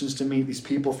 these Christians to meet, these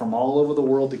people from all over the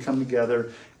world to come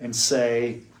together and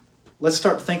say, let's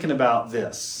start thinking about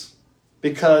this.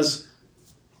 Because,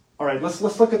 all right, let's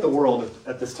look at the world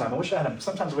at this time.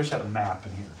 Sometimes I wish I had a map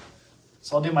in here.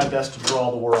 So I'll do my best to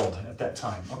draw the world at that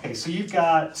time. Okay, so you've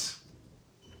got,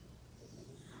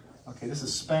 this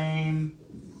is Spain.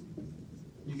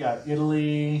 You got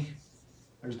Italy.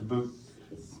 There's the boot.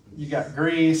 You got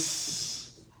Greece.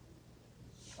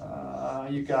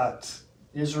 You got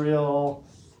Israel.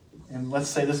 And let's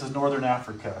say this is Northern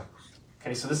Africa.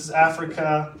 Okay, so this is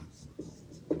Africa.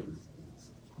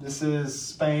 This is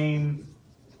Spain.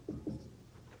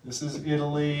 This is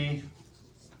Italy.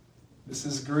 This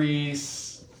is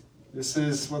Greece. This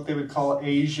is what they would call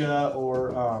Asia,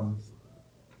 or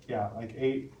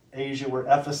Asia, where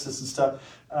Ephesus and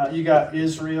stuff. You got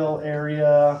Israel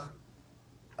area.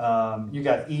 You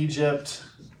got Egypt.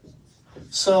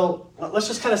 So let's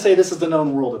just kind of say this is the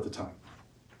known world at the time.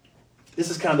 This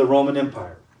is kind of the Roman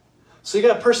Empire. So you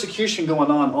got persecution going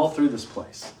on all through this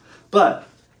place. But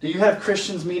do you have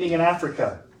Christians meeting in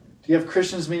Africa? Do you have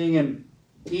Christians meeting in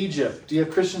Egypt? Do you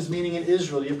have Christians meeting in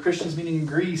Israel? Do you have Christians meeting in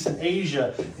Greece and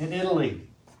Asia and Italy?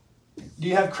 Do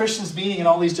you have Christians meeting in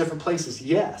all these different places?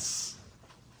 Yes.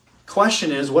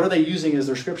 Question is, what are they using as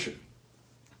their scripture?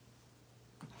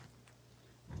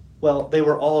 Well, they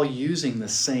were all using the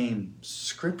same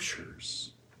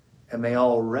scriptures, and they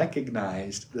all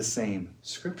recognized the same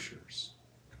scriptures.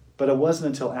 But it wasn't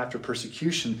until after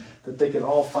persecution that they could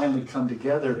all finally come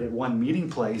together at one meeting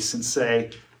place and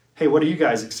say, hey, what do you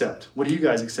guys accept? What do you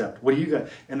guys accept? What do you guys?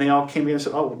 And they all came in and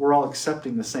said, oh, we're all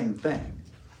accepting the same thing.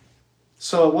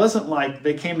 So it wasn't like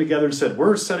they came together and said,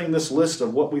 we're setting this list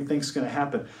of what we think is going to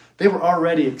happen. They were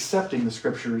already accepting the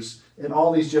scriptures in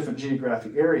all these different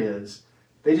geographic areas.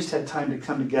 They just had time to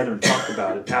come together and talk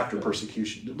about it after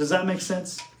persecution. Does that make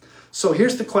sense? So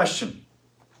here's the question.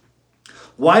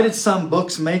 Why did some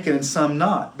books make it and some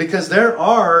not? Because there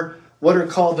are what are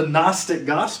called the Gnostic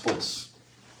Gospels.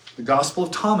 The Gospel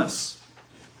of Thomas.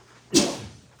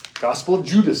 Gospel of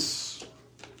Judas.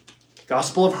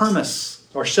 Gospel of Hermas,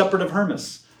 or Shepherd of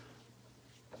Hermas.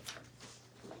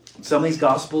 Some of these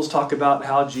Gospels talk about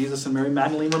how Jesus and Mary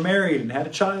Magdalene were married and had a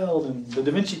child, and the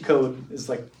Da Vinci Code is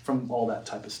like from all that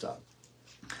type of stuff.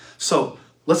 So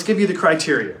let's give you the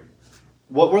criteria.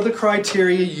 What were the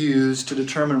criteria used to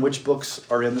determine which books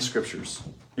are in the Scriptures?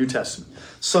 New Testament.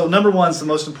 So number one is the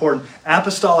most important.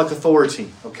 Apostolic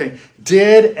authority. Okay.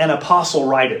 Did an apostle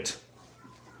write it?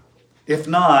 If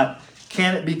not,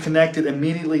 can it be connected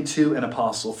immediately to an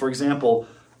apostle? For example,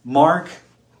 Mark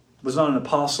was not an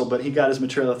apostle, but he got his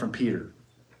material from Peter.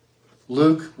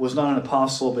 Luke was not an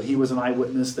apostle, but he was an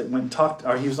eyewitness that went and talked,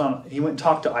 or he went and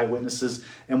talked to eyewitnesses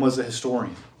and was a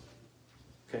historian.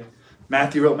 Okay.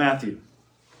 Matthew wrote Matthew.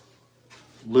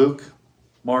 Luke,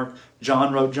 Mark,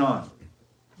 John wrote John.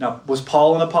 Now, was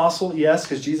Paul an apostle? Yes,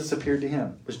 because Jesus appeared to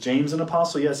him. Was James an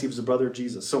apostle? Yes, he was the brother of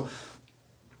Jesus. So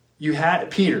you had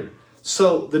Peter.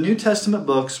 So the New Testament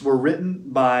books were written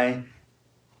by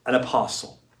an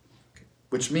apostle,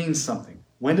 which means something.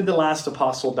 When did the last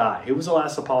apostle die? Who was the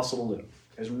last apostle to live?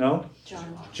 You guys know?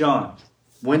 John.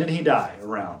 When did he die?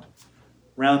 Around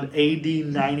AD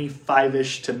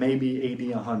 95-ish to maybe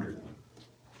AD 100.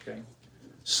 Okay.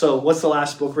 So what's the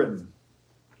last book written?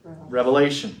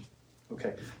 Revelation.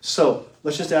 Okay. So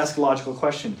let's just ask a logical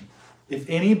question. If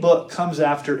any book comes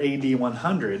after AD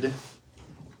 100,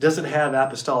 does it have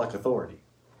apostolic authority?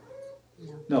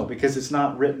 No, because it's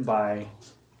not written by...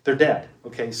 They're dead.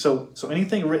 Okay, so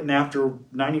anything written after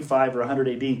 95 or 100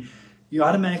 AD, you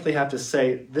automatically have to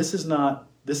say this does not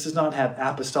have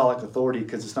apostolic authority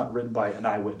because it's not written by an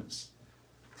eyewitness.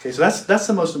 Okay, so that's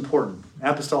the most important,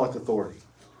 apostolic authority.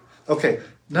 Okay,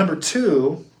 number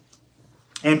two,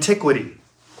 antiquity.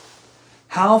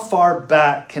 How far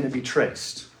back can it be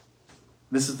traced?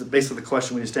 This is basically the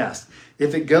question we just asked.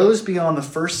 If it goes beyond the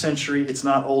first century, it's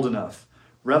not old enough.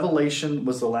 Revelation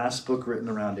was the last book written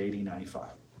around AD 95.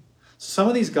 Some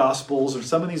of these Gospels or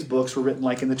some of these books were written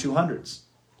like in the 200s.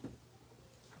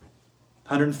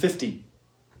 150.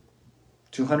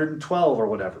 212 or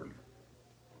whatever.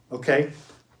 Okay?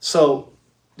 So,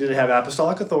 did it have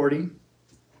apostolic authority?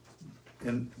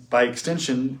 And by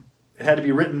extension, it had to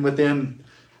be written within,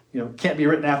 can't be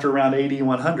written after around AD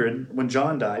 100 when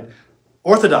John died.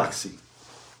 Orthodoxy.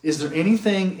 Is there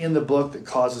anything in the book that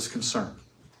causes concern?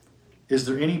 Is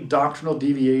there any doctrinal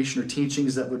deviation or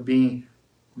teachings that would be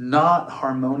not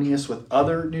harmonious with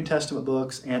other New Testament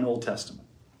books and Old Testament?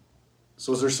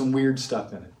 So is there some weird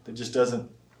stuff in it that just doesn't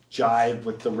jive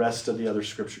with the rest of the other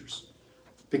scriptures?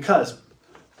 Because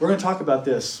we're going to talk about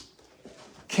this.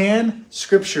 Can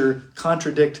Scripture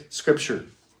contradict Scripture?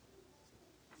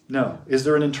 No. Is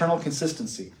there an internal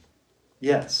consistency?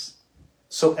 Yes.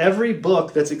 So every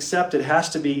book that's accepted has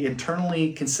to be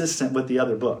internally consistent with the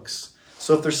other books.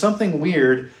 So if there's something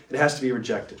weird, it has to be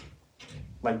rejected.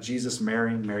 Like Jesus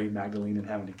marrying Mary Magdalene and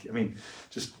having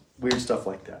just weird stuff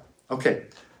like that. Okay.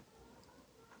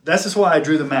 This is why I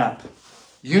drew the map.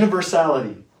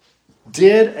 Universality.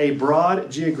 Did a broad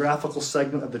geographical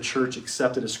segment of the church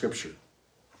accept it as Scripture?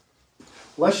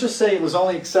 Let's just say it was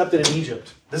only accepted in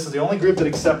Egypt. This is the only group that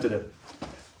accepted it.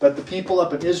 But the people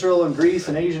up in Israel and Greece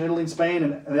and Asia and Italy and Spain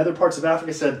and other parts of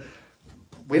Africa said,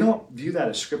 we don't view that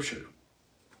as Scripture.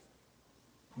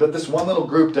 But this one little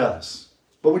group does.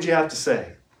 What would you have to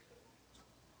say?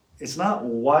 It's not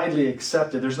widely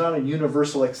accepted. There's not a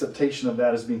universal acceptation of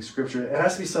that as being Scripture. It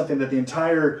has to be something that the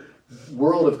entire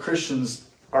world of Christians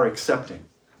are accepting.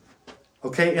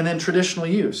 Okay, and then traditional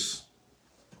use.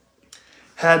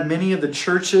 Had many of the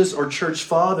churches or church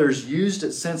fathers used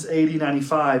it since AD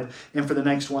 95 and for the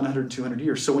next 100, 200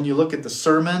 years. So when you look at the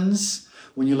sermons,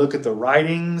 when you look at the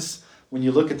writings, when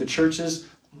you look at the churches,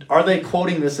 are they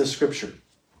quoting this as Scripture?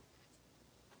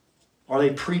 Are they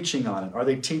preaching on it? Are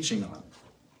they teaching on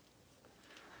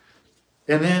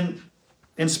it? And then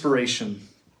inspiration.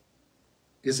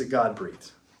 Is it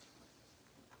God-breathed?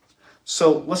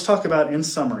 So let's talk about, in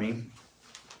summary,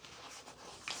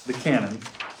 the canon.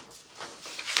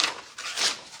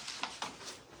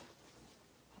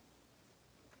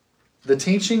 The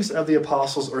teachings of the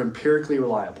apostles are empirically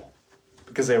reliable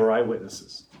because they were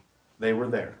eyewitnesses. They were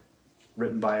there,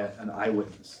 written by an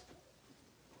eyewitness.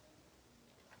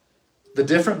 the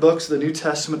different books of the New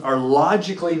Testament are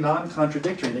logically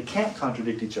non-contradictory. They can't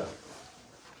contradict each other.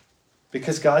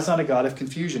 Because God's not a God of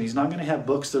confusion. He's not going to have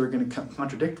books that are going to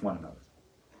contradict one another.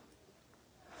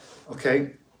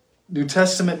 Okay? New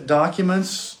Testament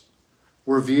documents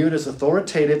were viewed as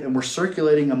authoritative and were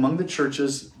circulating among the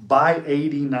churches by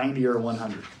AD 90 or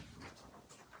 100.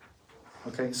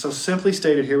 Okay? So simply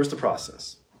stated, here was the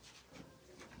process.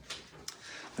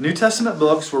 The New Testament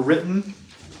books were written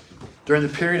during the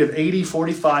period of AD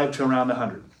 45 to around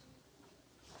 100.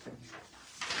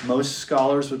 Most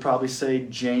scholars would probably say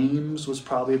James was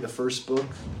probably the first book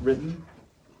written.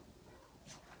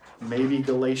 Maybe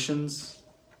Galatians.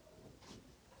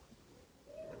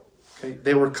 Okay,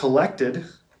 they were collected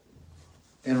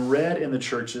and read in the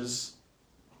churches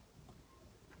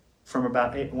from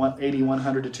about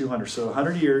 100 to 200. So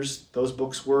 100 years, those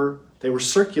books were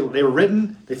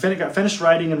written, got finished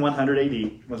writing in 100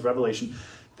 AD with Revelation.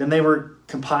 Then they were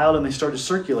compiled and they started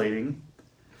circulating.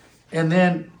 And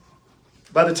then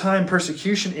by the time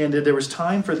persecution ended, there was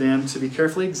time for them to be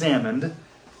carefully examined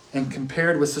and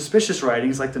compared with suspicious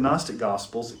writings like the Gnostic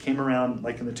Gospels that came around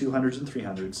like in the 200s and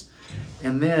 300s.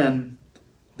 And then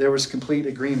there was complete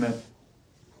agreement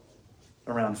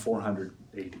around 400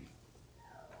 AD.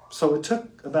 So it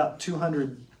took about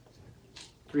 200,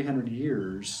 300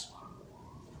 years.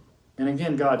 And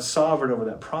again, God's sovereign over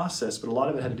that process, but a lot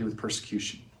of it had to do with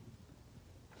persecution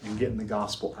and getting the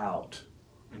gospel out.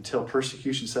 Until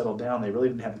persecution settled down, they really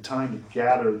didn't have the time to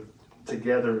gather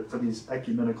together for these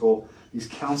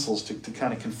councils to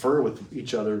kind of confer with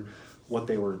each other what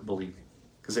they were believing,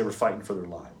 because they were fighting for their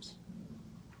lives.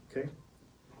 Okay?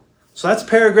 So that's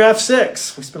paragraph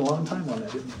 6. We spent a long time on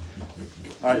that, didn't we?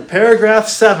 All right, paragraph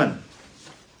 7.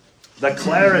 The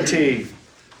clarity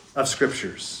of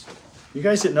Scriptures. You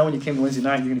guys didn't know when you came to Wednesday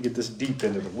night you're going to get this deep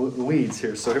into the weeds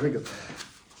here, so here we go.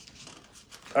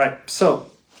 All right,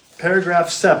 so paragraph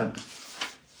 7.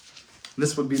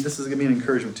 This is going to be an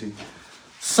encouragement to you.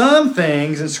 Some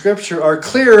things in Scripture are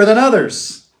clearer than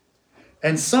others,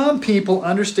 and some people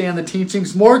understand the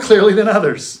teachings more clearly than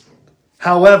others.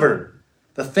 However,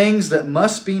 the things that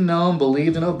must be known,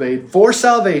 believed, and obeyed for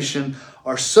salvation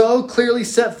are so clearly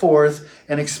set forth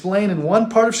and explained in one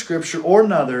part of Scripture or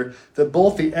another that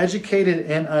both the educated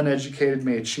and uneducated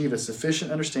may achieve a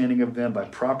sufficient understanding of them by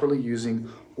properly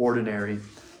using ordinary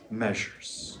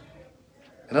measures.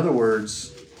 In other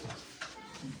words,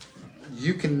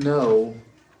 you can know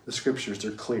the Scriptures,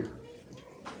 they're clear.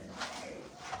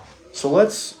 So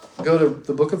let's go to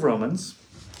the book of Romans.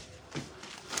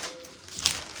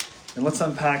 And let's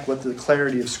unpack what the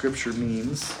clarity of Scripture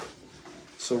means.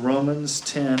 So Romans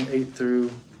 10, 8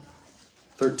 through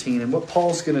 13. And what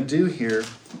Paul's going to do here,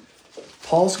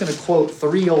 Paul's going to quote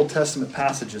 3 Old Testament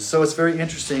passages. So it's very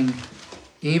interesting.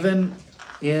 Even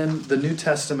in the New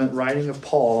Testament writing of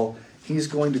Paul, he's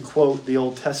going to quote the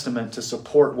Old Testament to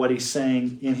support what he's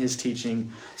saying in his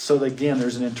teaching. So that, again,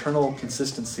 there's an internal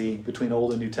consistency between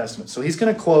Old and New Testament. So he's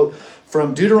going to quote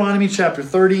from Deuteronomy chapter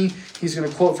 30. He's going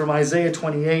to quote from Isaiah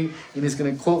 28. And he's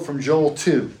going to quote from Joel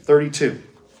 2, 32.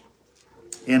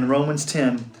 In Romans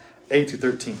 10, 8 through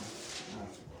 13.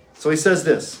 So he says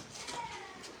this.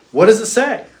 What does it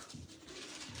say?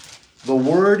 The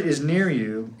word is near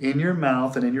you, in your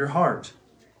mouth and in your heart.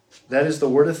 That is the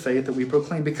word of faith that we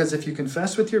proclaim. Because if you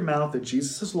confess with your mouth that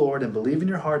Jesus is Lord and believe in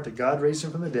your heart that God raised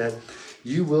him from the dead,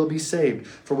 you will be saved.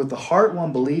 For with the heart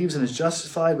one believes and is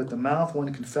justified, with the mouth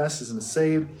one confesses and is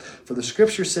saved. For the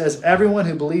Scripture says, everyone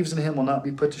who believes in him will not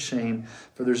be put to shame.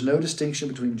 For there's no distinction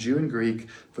between Jew and Greek.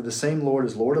 For the same Lord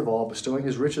is Lord of all, bestowing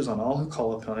his riches on all who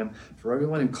call upon him. For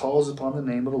everyone who calls upon the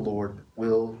name of the Lord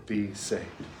will be saved.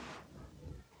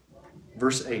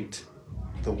 Verse 8.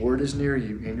 The word is near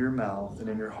you, in your mouth and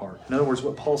in your heart. In other words,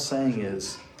 what Paul's saying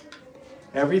is,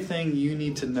 everything you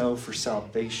need to know for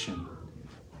salvation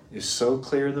is so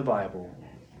clear in the Bible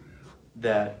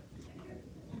that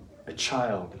a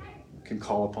child can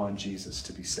call upon Jesus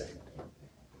to be saved.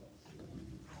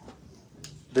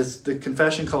 The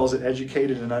confession calls it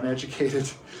educated and uneducated.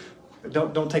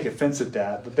 Don't take offense at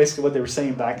that, but basically what they were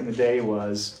saying back in the day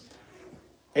was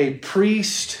a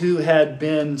priest who had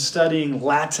been studying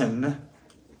Latin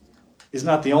is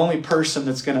not the only person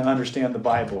that's going to understand the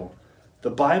Bible. The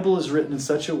Bible is written in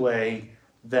such a way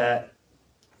that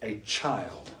a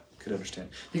child could understand.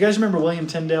 You guys remember William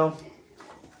Tyndale?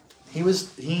 He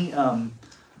was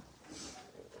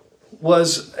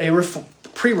a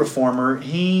pre-reformer.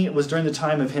 He was during the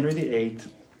time of Henry VIII,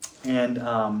 and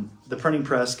the printing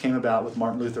press came about with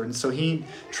Martin Luther. And so he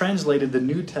translated the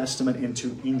New Testament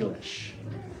into English.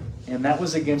 And that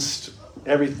was against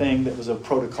everything that was a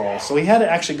protocol. So he had to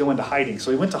actually go into hiding.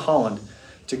 So he went to Holland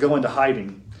to go into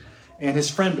hiding. And his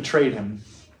friend betrayed him.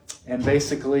 And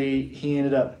basically, he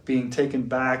ended up being taken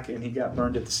back and he got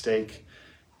burned at the stake.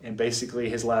 And basically,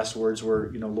 his last words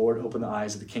were, Lord, open the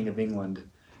eyes of the King of England.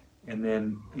 And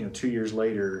then, 2 years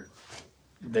later,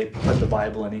 they put the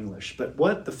Bible in English. But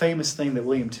what the famous thing that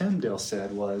William Tyndale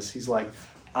said was, he's like,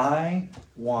 I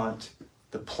want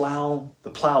the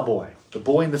plowboy, the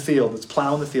boy in the field that's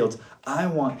plowing the fields. I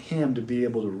want him to be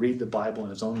able to read the Bible in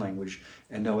his own language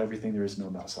and know everything there is to know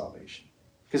about salvation.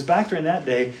 Because back during that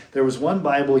day, there was one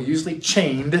Bible usually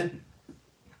chained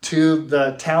to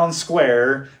the town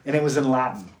square, and it was in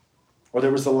Latin. Or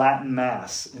there was the Latin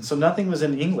Mass. And so nothing was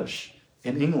in English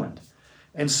in England.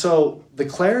 And so the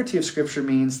clarity of Scripture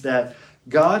means that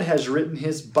God has written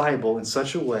his Bible in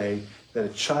such a way that a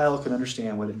child can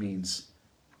understand what it means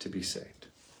to be saved.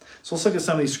 So let's look at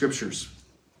some of these scriptures.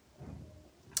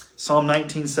 Psalm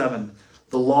 19:7.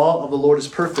 The law of the Lord is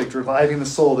perfect, reviving the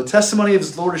soul. The testimony of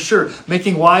his Lord is sure,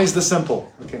 making wise the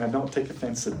simple. Okay, now don't take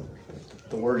offense at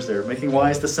the words there. Making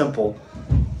wise the simple.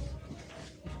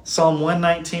 Psalm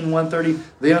 119, 130.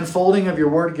 The unfolding of your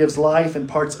word gives life and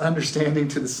imparts understanding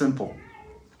to the simple.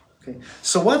 Okay,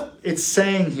 so what it's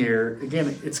saying here,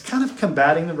 again, it's kind of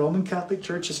combating the Roman Catholic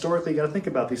Church. Historically, you got to think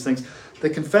about these things. The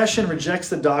confession rejects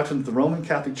the doctrine that the Roman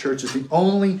Catholic Church is the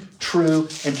only true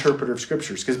interpreter of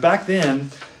Scriptures. Because back then,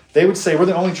 they would say, we're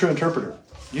the only true interpreter.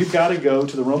 You've got to go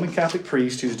to the Roman Catholic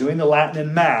priest who's doing the Latin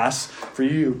and Mass for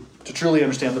you to truly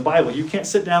understand the Bible. You can't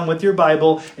sit down with your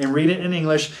Bible and read it in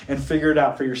English and figure it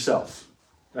out for yourself.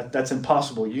 That's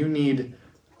impossible. You need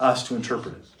us to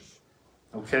interpret it.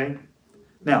 Okay?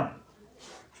 Now,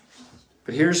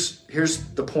 but here's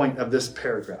the point of this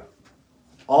paragraph.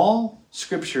 All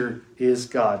Scripture is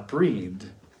God-breathed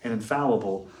and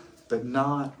infallible, but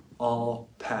not all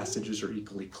passages are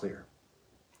equally clear.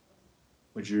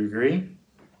 Would you agree?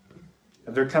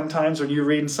 Have there come times when you're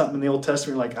reading something in the Old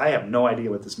Testament, you're like, I have no idea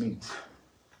what this means.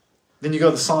 Then you go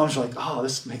to the Psalms, you're like, oh,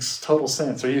 this makes total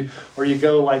sense. Or you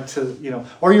go like to,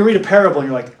 or you read a parable and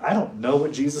you're like, I don't know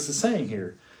what Jesus is saying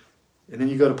here. And then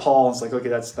you go to Paul and it's like, okay,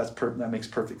 that makes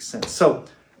perfect sense. So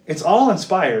it's all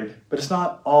inspired, but it's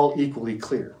not all equally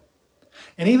clear.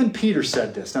 And even Peter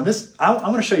said this. Now I'm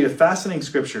going to show you a fascinating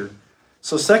scripture.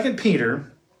 So 2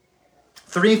 Peter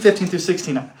 3:15 through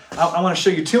 16. I want to show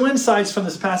you two insights from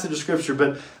this passage of Scripture,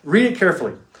 but read it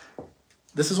carefully.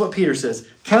 This is what Peter says.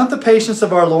 Count the patience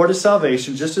of our Lord as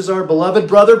salvation, just as our beloved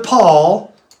brother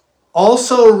Paul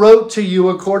also wrote to you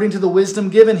according to the wisdom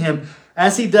given him,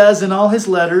 as he does in all his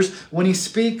letters when he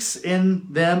speaks in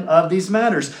them of these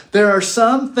matters. There are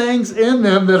some things in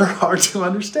them that are hard to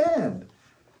understand,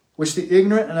 which the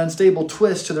ignorant and unstable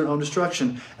twist to their own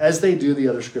destruction, as they do the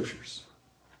other scriptures.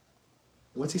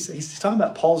 What's he saying? He's talking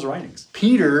about Paul's writings.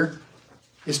 Peter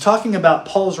is talking about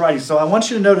Paul's writings. So I want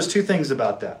you to notice two things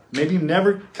about that. Maybe you've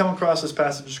never come across this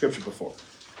passage of Scripture before.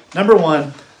 Number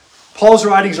one, Paul's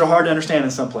writings are hard to understand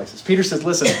in some places. Peter says,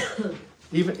 listen,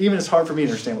 even it's hard for me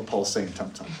to understand what Paul's saying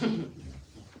sometimes.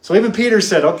 So even Peter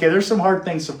said, okay, there's some hard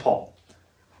things of Paul.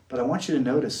 But I want you to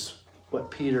notice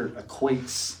what Peter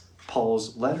equates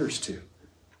Paul's letters to.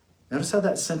 Notice how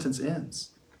that sentence ends.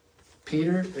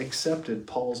 Peter accepted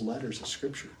Paul's letters as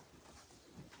Scripture.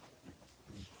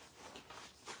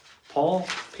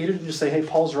 Peter didn't just say, hey,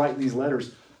 Paul's writing these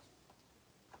letters.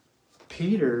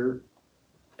 Peter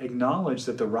acknowledged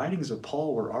that the writings of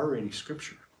Paul were already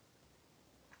Scripture.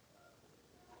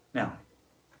 Now,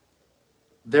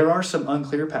 there are some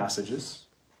unclear passages.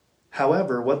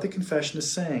 However, what the confession is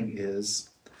saying is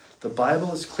the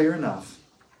Bible is clear enough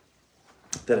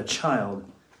that a child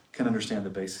can understand the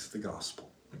basics of the gospel.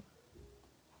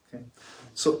 Okay.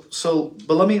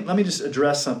 But let me just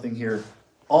address something here.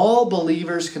 All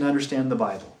believers can understand the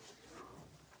Bible,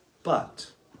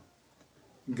 but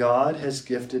God has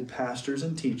gifted pastors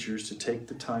and teachers to take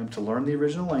the time to learn the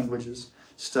original languages,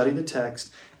 study the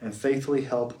text, and faithfully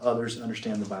help others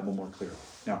understand the Bible more clearly.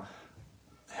 Now,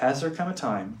 has there come a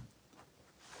time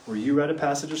where you read a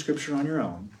passage of Scripture on your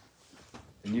own,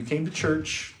 and you came to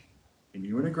church, and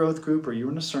you were in a growth group, or you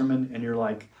were in a sermon, and you're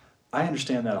like, I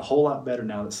understand that a whole lot better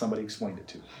now that somebody explained it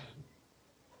to me.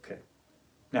 Okay.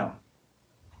 Now,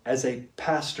 as a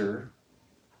pastor,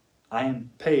 I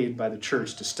am paid by the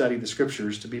church to study the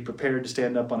Scriptures, to be prepared to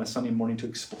stand up on a Sunday morning to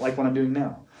explain, like what I'm doing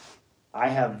now. I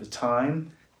have the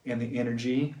time and the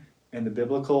energy and the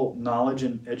biblical knowledge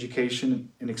and education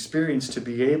and experience to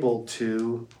be able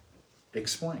to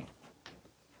explain.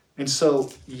 And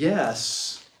so,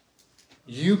 yes,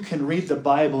 you can read the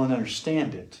Bible and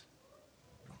understand it.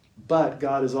 But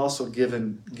God has also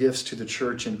given gifts to the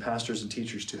church and pastors and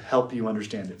teachers to help you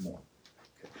understand it more.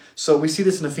 Okay. So we see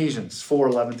this in Ephesians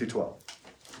 4:11 through 12.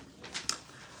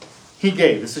 He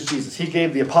gave, this is Jesus, he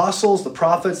gave the apostles, the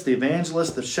prophets, the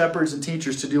evangelists, the shepherds, and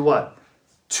teachers to do what?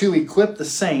 To equip the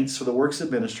saints for the works of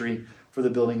ministry, for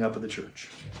the building up of the church.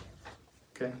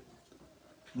 Okay?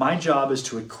 My job is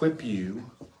to equip you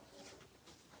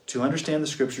to understand the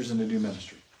scriptures and to do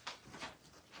ministry.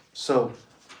 So,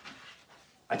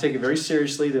 I take it very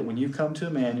seriously that when you come to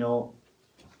Emmanuel,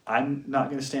 I'm not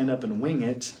going to stand up and wing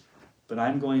it, but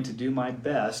I'm going to do my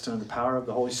best under the power of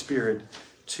the Holy Spirit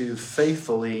to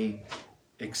faithfully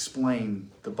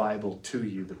explain the Bible to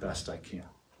you the best I can.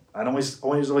 I don't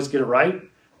always get it right,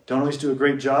 don't always do a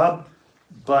great job,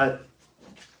 but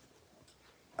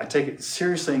I take it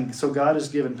seriously. And so God has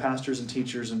given pastors and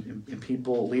teachers and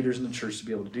people, leaders in the church to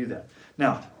be able to do that.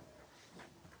 Now,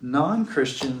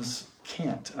 non-Christians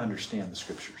can't understand the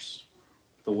scriptures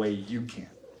the way you can.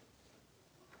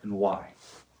 And why?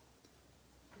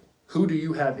 Who do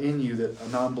you have in you that a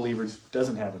non-believer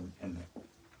doesn't have in them?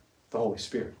 The Holy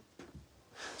Spirit.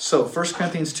 So 1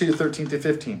 Corinthians 2, 13 through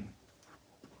 15.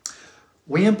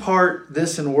 We impart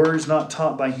this in words not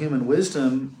taught by human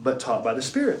wisdom, but taught by the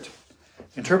Spirit,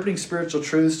 interpreting spiritual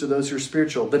truths to those who are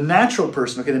spiritual. The natural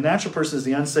person, the natural person is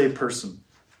the unsaved person,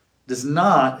 does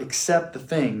not accept the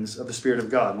things of the Spirit of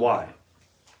God. Why?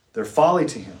 They're folly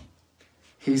to him.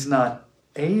 He's not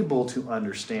able to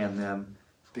understand them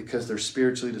because they're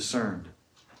spiritually discerned.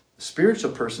 The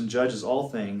spiritual person judges all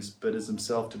things, but is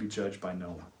himself to be judged by no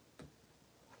one.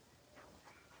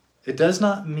 It does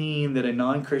not mean that a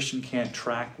non-Christian can't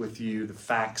track with you the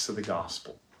facts of the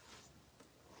gospel.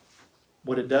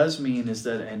 What it does mean is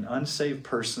that an unsaved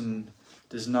person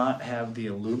does not have the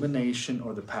illumination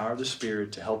or the power of the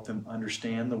Spirit to help them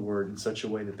understand the Word in such a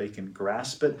way that they can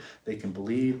grasp it, they can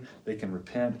believe, they can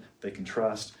repent, they can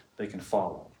trust, they can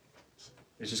follow.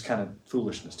 It's just kind of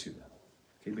foolishness to them.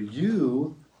 Okay, but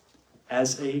you,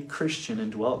 as a Christian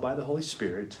indwelt by the Holy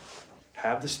Spirit,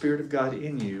 have the Spirit of God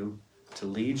in you to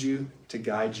lead you, to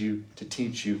guide you, to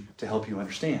teach you, to help you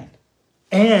understand.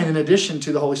 And in addition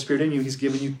to the Holy Spirit in you, He's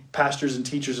given you pastors and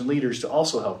teachers and leaders to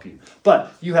also help you.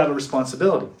 But you have a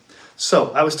responsibility.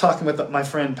 So I was talking with my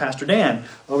friend Pastor Dan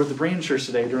over at the Berean Church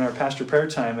today during our pastor prayer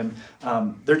time, and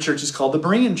their church is called the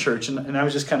Berean Church. And I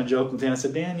was just kind of joking with Dan. I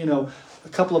said, Dan, you know, a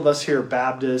couple of us here are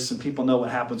Baptists, and people know what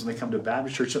happens when they come to a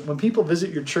Baptist church. When people visit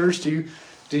your church, do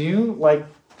you like,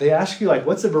 they ask you, like,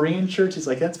 what's a Berean church? He's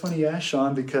like, that's funny you ask,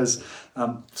 Sean, because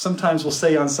sometimes we'll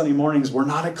say on Sunday mornings, we're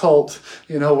not a cult.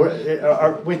 You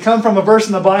know, we come from a verse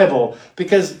in the Bible.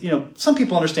 Because, you know, some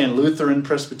people understand Lutheran,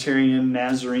 Presbyterian,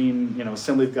 Nazarene, you know,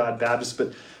 Assembly of God, Baptist.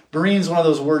 But Berean's one of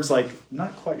those words, like, I'm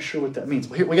not quite sure what that means.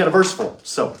 But here, we got a verse for it.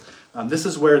 So this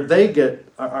is where they get,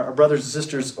 our brothers and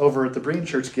sisters over at the Berean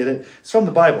Church get it. It's from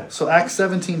the Bible. So Acts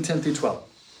 17, 10 through 12.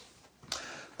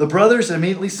 The brothers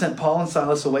immediately sent Paul and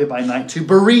Silas away by night to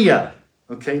Berea,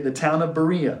 okay, the town of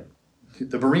Berea,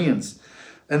 the Bereans.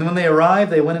 And when they arrived,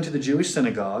 they went into the Jewish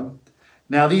synagogue.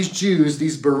 Now these Jews,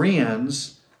 these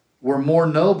Bereans, were more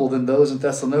noble than those in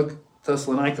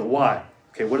Thessalonica. Why?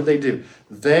 Okay, what did they do?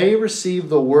 They received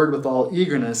the word with all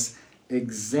eagerness,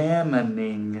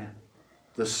 examining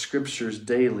the scriptures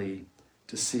daily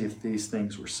to see if these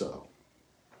things were so.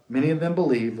 Many of them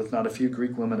believed, with not a few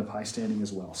Greek women of high standing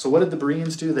as well. So what did the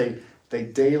Bereans do? They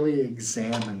daily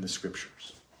examined the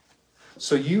scriptures.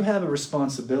 So you have a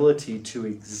responsibility to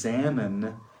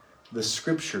examine the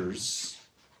scriptures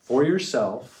for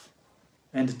yourself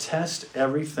and to test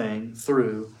everything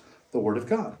through the Word of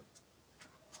God.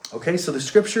 Okay, so the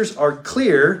scriptures are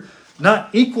clear, not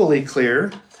equally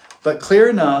clear, but clear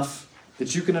enough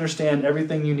that you can understand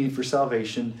everything you need for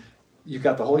salvation. You've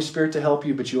got the Holy Spirit to help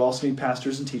you, but you also need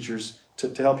pastors and teachers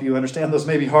to help you understand those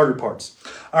maybe harder parts.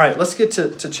 All right, let's get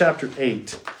to chapter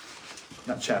 8.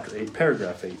 Not chapter 8,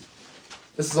 paragraph 8.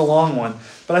 This is a long one,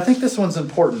 but I think this one's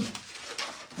important.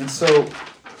 And so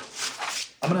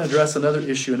I'm going to address another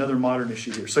issue, another modern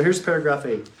issue here. So here's paragraph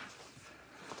 8.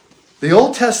 The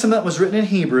Old Testament was written in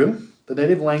Hebrew, the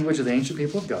native language of the ancient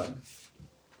people of God.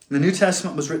 The New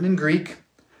Testament was written in Greek,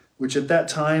 which at that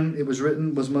time it was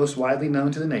written was most widely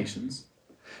known to the nations.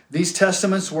 These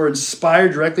testaments were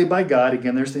inspired directly by God.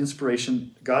 Again, there's the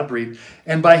inspiration God breathed.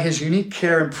 And by His unique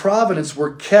care and providence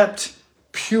were kept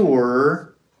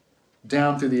pure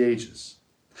down through the ages.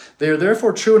 They are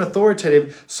therefore true and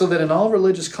authoritative, so that in all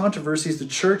religious controversies the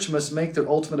church must make their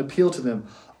ultimate appeal to them.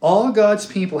 All God's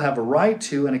people have a right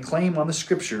to and a claim on the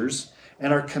scriptures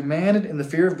and are commanded in the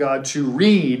fear of God to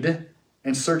read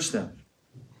and search them.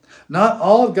 Not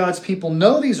all of God's people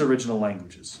know these original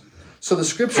languages. So the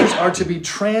scriptures are to be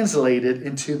translated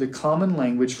into the common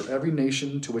language for every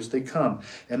nation to which they come.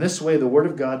 And this way the word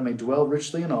of God may dwell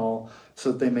richly in all,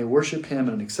 so that they may worship him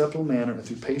in an acceptable manner, and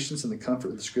through patience and the comfort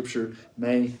of the scripture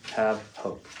may have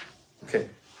hope. Okay.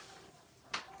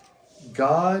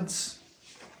 God's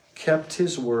kept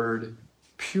his word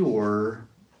pure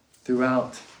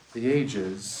throughout the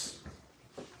ages.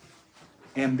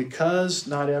 And because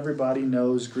not everybody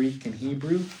knows Greek and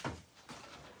Hebrew,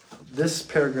 this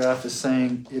paragraph is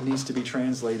saying it needs to be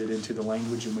translated into the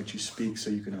language in which you speak so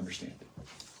you can understand it.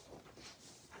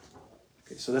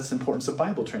 Okay, so that's the importance of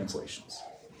Bible translations.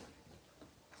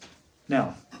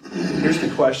 Now, here's the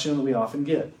question that we often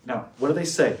get. Now, what do they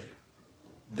say?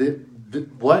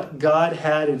 What God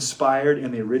had inspired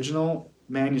in the original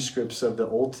manuscripts of the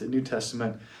Old and New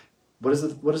Testament, what does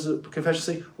the confession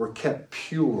say? Were kept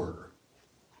pure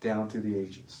down through the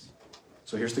ages.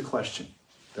 So here's the question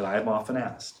that I am often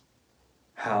asked.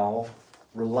 How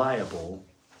reliable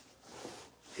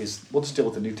is, we'll just deal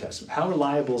with the New Testament. How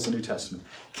reliable is the New Testament?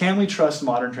 Can we trust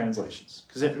modern translations?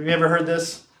 Because have you ever heard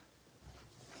this?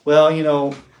 Well, you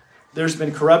know, there's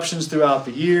been corruptions throughout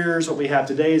the years. What we have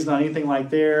today is not anything like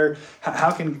there.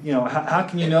 How can you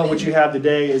know what you have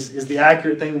today is the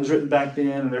accurate thing that was written back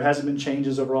then, and there hasn't been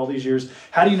changes over all these years?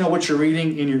 How do you know what you're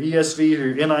reading in your ESV or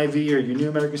your NIV or your New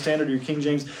American Standard or your King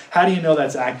James? How do you know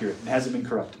that's accurate and hasn't been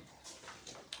corrupted?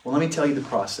 Well, let me tell you the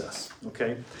process,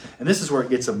 okay? And this is where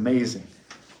it gets amazing.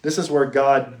 This is where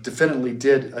God definitely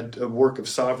did a work of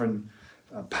sovereign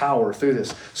power through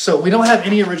this. So we don't have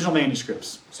any original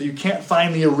manuscripts. So you can't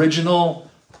find the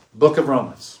original book of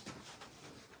Romans.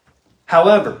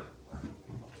 However,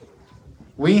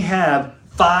 we have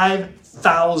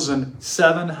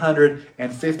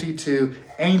 5,752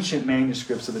 ancient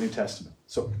manuscripts of the New Testament.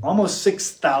 So almost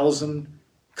 6,000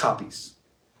 copies.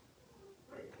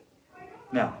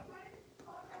 Now,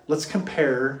 let's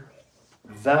compare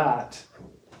that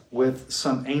with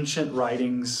some ancient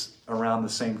writings around the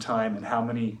same time and how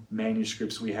many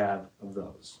manuscripts we have of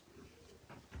those.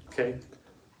 Okay?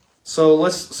 So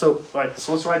let's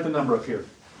write the number up here,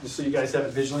 just so you guys have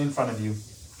it visually in front of you.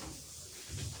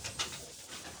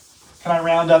 Can I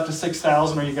round up to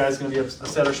 6,000, or are you guys going to be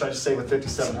upset, or should I just say with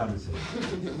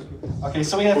 5,700? Okay,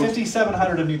 so we have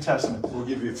 5,700 of New Testament. We'll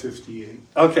give you 58.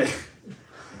 Okay.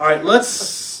 All right,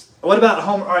 what about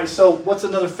Homer? All right, so what's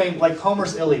another thing, like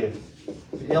Homer's Iliad?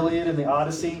 The Iliad and the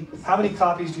Odyssey. How many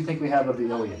copies do you think we have of the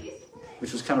Iliad?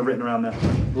 Which was kind of written around that, a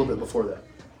little bit before that.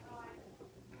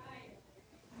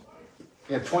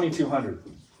 We have 2,200.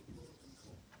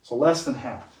 So less than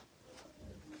half.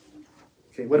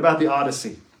 Okay, what about the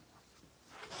Odyssey?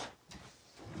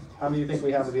 How many do you think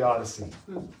we have of the Odyssey?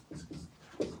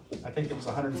 I think it was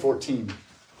 114.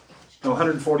 No,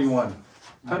 141.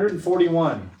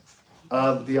 141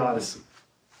 of the Odyssey.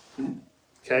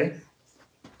 Okay?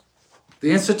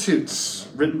 The Institutes,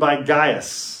 written by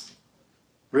Gaius,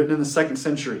 written in the 2nd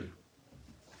century,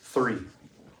 3.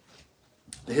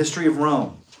 The History of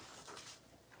Rome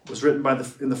was written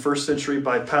in the 1st century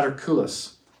by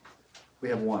Paterculus. We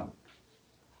have 1.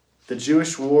 The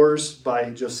Jewish Wars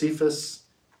by Josephus,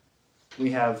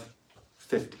 we have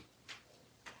 50.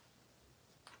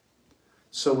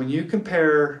 So when you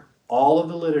compare all of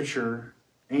the literature,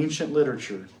 ancient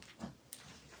literature,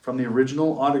 from the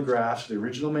original autographs, the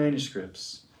original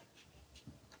manuscripts,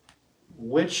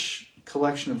 which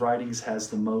collection of writings has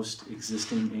the most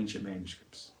existing ancient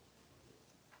manuscripts?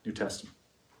 New Testament,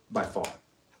 by far.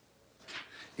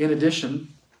 In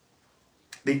addition,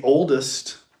 the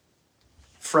oldest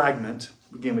fragment,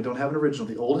 again, we don't have an original,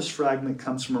 the oldest fragment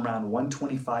comes from around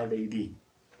 125 AD.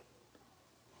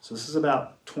 So this is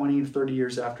about 20, 30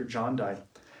 years after John died.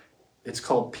 It's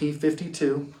called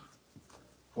P52,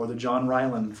 or the John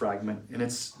Ryland fragment, and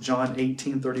it's John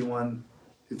 18:31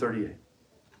 through 38.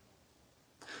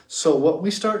 So what we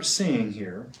start seeing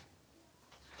here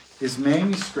is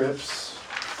manuscripts,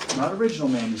 not original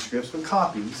manuscripts, but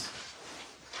copies,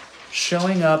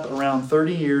 showing up around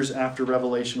 30 years after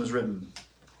Revelation was written.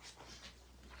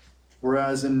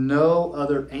 Whereas in no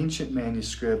other ancient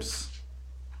manuscripts,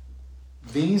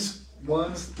 these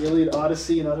ones, Iliad,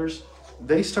 Odyssey, and others,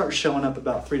 they start showing up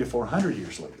about 300 to 400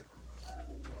 years later.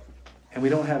 And we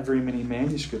don't have very many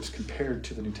manuscripts compared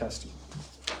to the New Testament.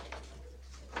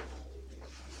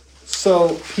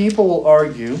 So people will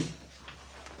argue,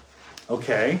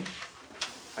 okay,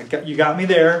 you got me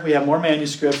there, we have more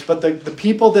manuscripts, but the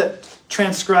people that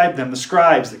transcribed them, the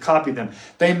scribes that copied them,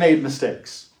 they made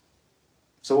mistakes.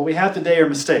 So what we have today are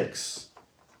mistakes.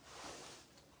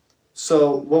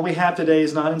 So what we have today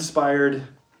is not inspired.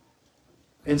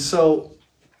 And so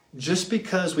just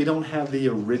because we don't have the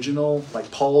original, like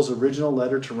Paul's original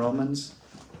letter to Romans,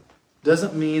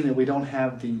 doesn't mean that we don't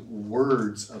have the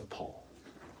words of Paul.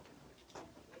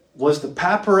 Was the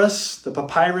papyrus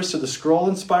or the scroll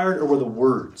inspired, or were the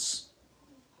words?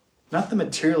 Not the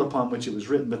material upon which it was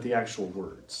written, but the actual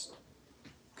words.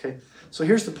 Okay, so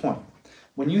here's the point.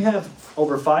 When you have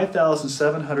over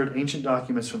 5,700 ancient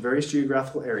documents from various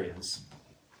geographical areas,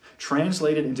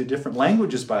 translated into different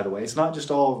languages, by the way, it's not just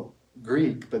all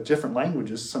Greek, but different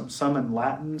languages, some in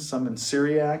Latin, some in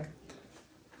Syriac.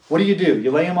 What do?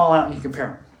 You lay them all out and you compare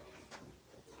them.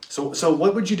 So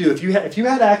what would you do if you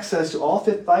had access to all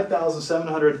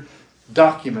 5,700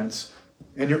 documents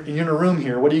and you're in a room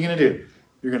here? What are you going to do?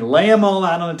 You're going to lay them all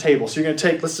out on a table. So you're going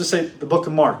to take, let's just say, the book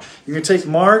of Mark. You're going to take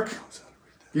Mark.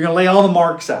 You're going to lay all the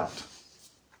Marks out.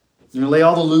 You're going to lay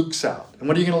all the Lukes out. And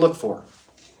what are you going to look for?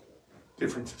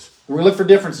 Differences. We're going to look for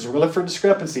differences. We're going to look for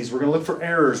discrepancies. We're going to look for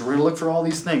errors. We're going to look for all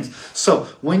these things. So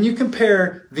when you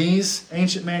compare these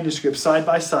ancient manuscripts side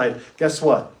by side, guess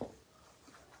what?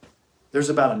 There's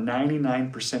about a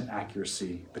 99%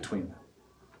 accuracy between them.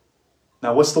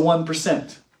 Now, what's the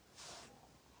 1%?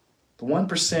 The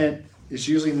 1% is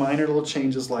usually minor little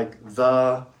changes like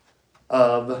the,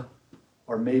 of,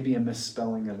 or maybe a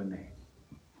misspelling of a name.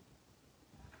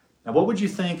 Now, what would you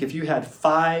think if you had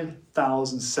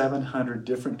 5,700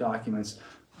 different documents?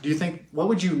 What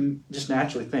would you just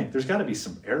naturally think? There's got to be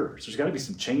some errors. There's got to be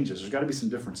some changes. There's got to be some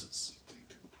differences.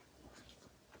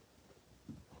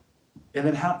 And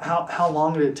then how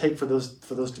long did it take for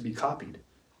those to be copied?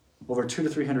 Over 200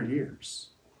 to 300 years.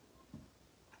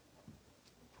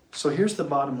 So here's the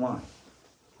bottom line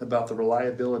about the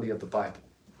reliability of the Bible.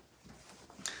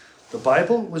 The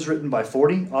Bible was written by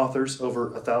 40 authors over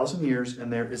 1,000 years,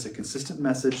 and there is a consistent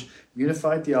message,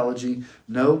 unified theology,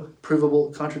 no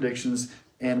provable contradictions,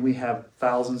 and we have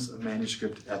thousands of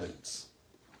manuscript evidence.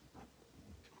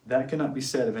 That cannot be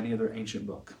said of any other ancient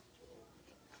book,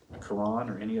 the Quran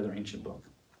or any other ancient book.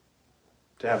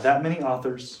 To have that many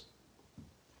authors,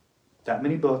 that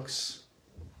many books,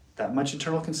 that much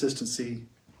internal consistency.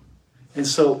 And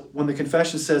so when the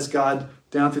confession says God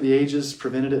down through the ages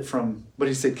prevented it from, what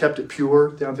did he say, kept it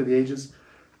pure down through the ages?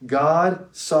 God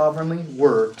sovereignly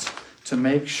worked to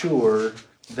make sure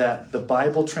that the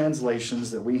Bible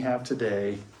translations that we have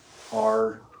today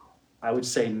are, I would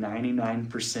say,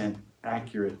 99%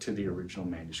 accurate to the original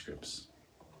manuscripts.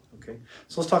 Okay,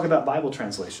 so let's talk about Bible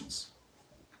translations.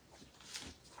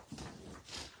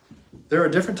 There are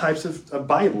different types of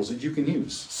Bibles that you can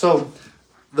use. So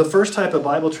the first type of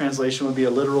Bible translation would be a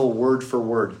literal word for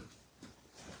word.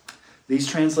 These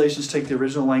translations take the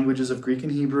original languages of Greek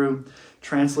and Hebrew,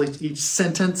 translate each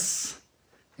sentence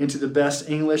into the best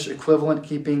English equivalent,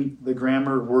 keeping the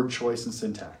grammar, word choice, and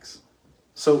syntax.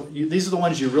 So these are the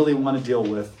ones you really want to deal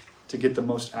with to get the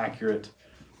most accurate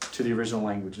to the original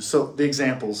languages. So the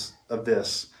examples of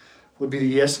this would be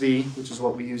the ESV, which is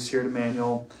what we use here at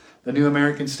Emmanuel, the New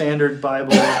American Standard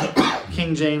Bible,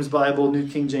 King James Bible, New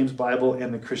King James Bible,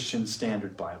 and the Christian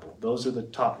Standard Bible. Those are the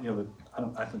top,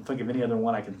 I can think of any other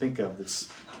one I can think of that's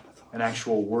an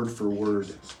actual word for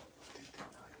word.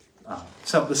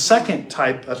 So the second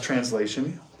type of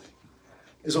translation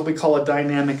is what we call a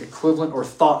dynamic equivalent or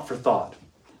thought for thought.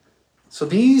 So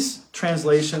these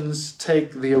translations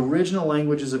take the original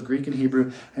languages of Greek and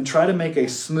Hebrew and try to make a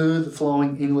smooth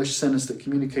flowing English sentence that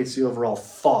communicates the overall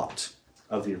thought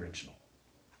of the original.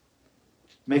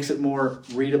 Makes it more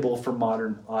readable for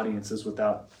modern audiences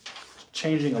without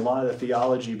changing a lot of the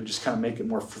theology, but just kind of make it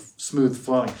more smooth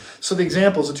flowing. So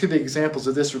the two big examples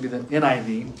of this would be the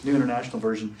NIV, New International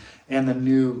Version, and the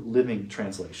New Living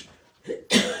Translation.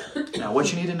 Now,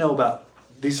 what you need to know about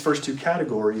these first two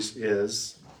categories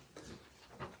is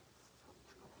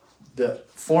the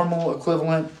formal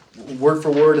equivalent, word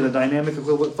for word, and the dynamic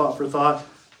equivalent, thought for thought.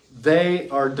 They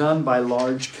are done by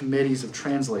large committees of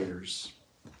translators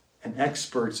and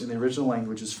experts in the original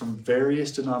languages from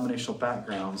various denominational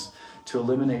backgrounds to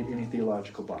eliminate any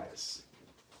theological bias.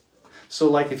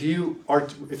 So like if you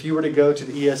were to go to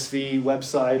the ESV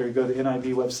website or go to the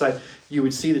NIV website, you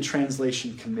would see the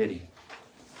translation committee.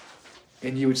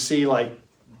 And you would see like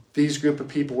these group of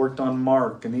people worked on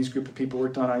Mark and these group of people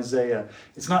worked on Isaiah.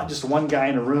 It's not just one guy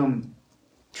in a room.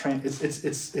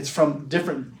 It's from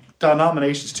different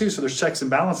denominations too, so there's checks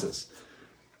and balances.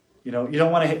 You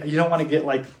don't want to get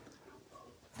like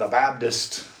the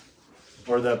Baptist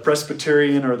or the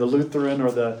Presbyterian or the Lutheran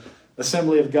or the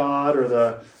Assembly of God or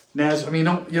the Nazarene.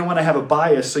 You don't want to have a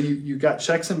bias, so you got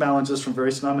checks and balances from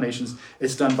various denominations.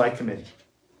 It's done by committee.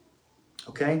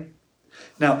 Okay?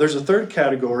 Now, there's a third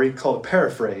category called a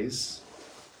paraphrase.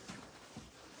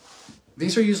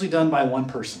 These are usually done by one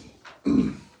person.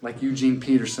 like Eugene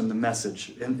Peterson, The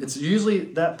Message. And it's usually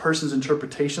that person's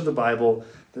interpretation of the Bible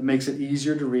that makes it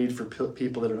easier to read for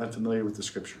people that are unfamiliar with the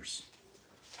scriptures.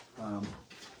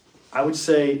 I would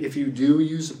say if you do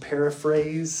use a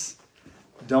paraphrase,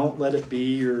 don't let it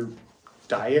be your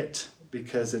diet,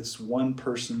 because it's one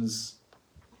person's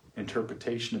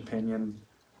interpretation, opinion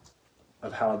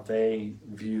of how they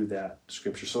view that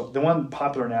scripture. So the one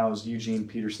popular now is Eugene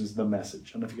Peterson's The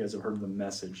Message. I don't know if you guys have heard of The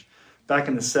Message. Back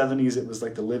in the 70s, it was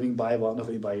like the Living Bible. I don't know if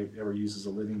anybody ever uses a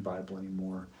Living Bible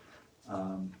anymore.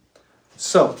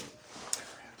 So,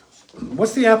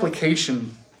 what's the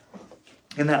application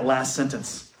in that last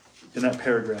sentence, in that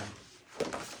paragraph?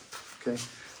 Okay,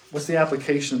 what's the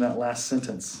application in that last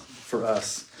sentence for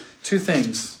us? Two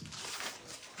things.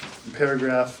 In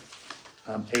paragraph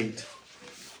 8,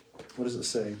 what does it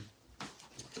say?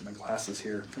 Get my glasses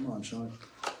here. Come on, Sean.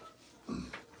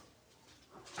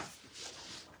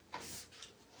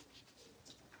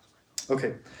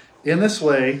 Okay, in this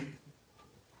way,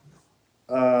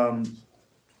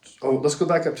 let's go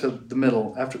back up to the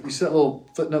middle. After you see that little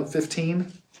footnote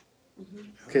 15?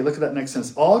 Okay, look at that next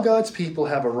sentence. All God's people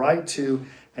have a right to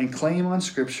and claim on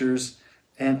scriptures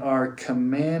and are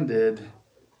commanded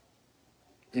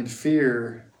in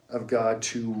fear of God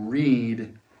to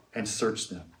read and search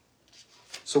them.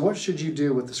 So what should you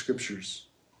do with the scriptures?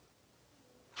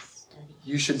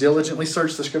 You should diligently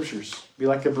search the scriptures. Be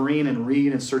like a Berean and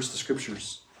read and search the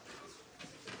scriptures.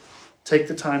 Take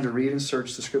the time to read and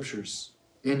search the scriptures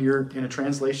in a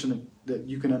translation that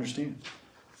you can understand.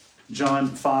 John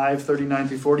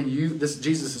 5:39-40.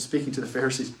 Jesus is speaking to the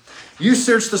Pharisees. You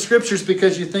search the scriptures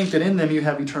because you think that in them you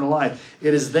have eternal life.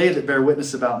 It is they that bear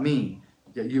witness about me,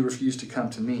 yet you refuse to come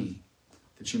to me,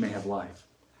 that you may have life.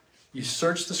 You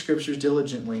search the scriptures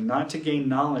diligently, not to gain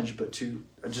knowledge, but to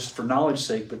just for knowledge's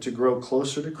sake, but to grow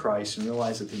closer to Christ and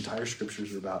realize that the entire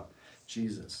scriptures are about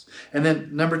Jesus. And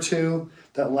then number 2,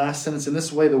 that last sentence, in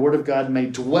this way the word of God may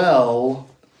dwell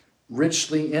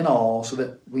richly in all, so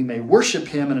that we may worship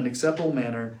him in an acceptable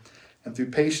manner, and through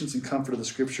patience and comfort of the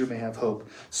scripture may have hope.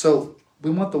 So we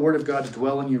want the word of God to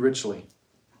dwell in you richly.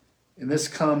 And this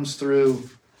comes through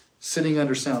sitting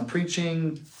under sound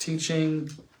preaching, teaching,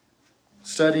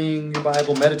 studying your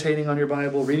Bible, meditating on your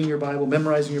Bible, reading your Bible,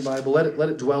 memorizing your Bible. Let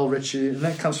it dwell richly. And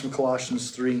that comes from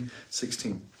Colossians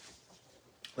 3:16.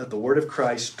 Let the word of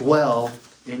Christ dwell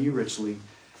in you richly,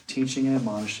 teaching and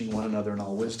admonishing one another in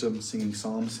all wisdom, singing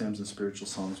psalms, hymns, and spiritual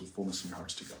songs with fullness in your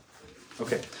hearts to God.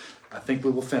 Okay, I think we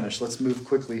will finish. Let's move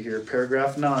quickly here.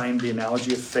 Paragraph 9, the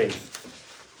analogy of faith.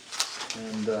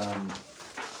 And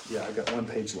I've got one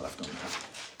page left on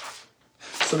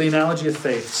that. So the analogy of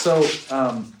faith. So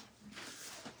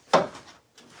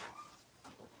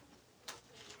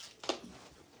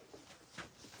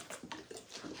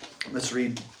let's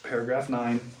read paragraph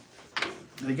 9.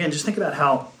 And again, just think about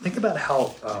how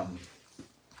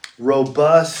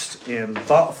robust and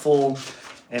thoughtful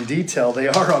and detailed they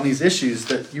are on these issues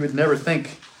that you would never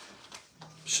think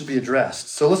should be addressed.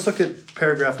 So let's look at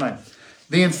paragraph 9.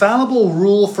 The infallible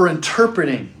rule for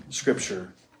interpreting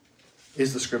Scripture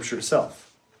is the Scripture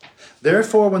itself.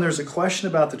 Therefore, when there's a question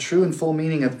about the true and full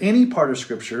meaning of any part of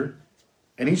Scripture,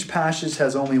 and each passage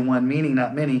has only one meaning,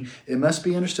 not many, it must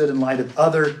be understood in light of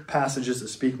other passages that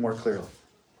speak more clearly.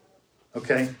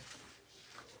 Okay?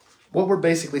 What we're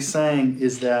basically saying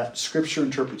is that Scripture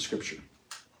interprets Scripture.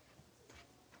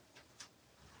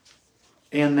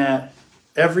 And that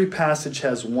every passage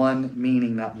has one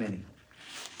meaning, not many.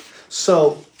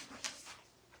 So,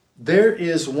 there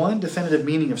is one definitive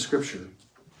meaning of Scripture.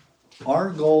 Our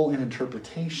goal in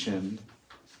interpretation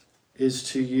is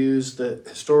to use the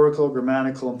historical,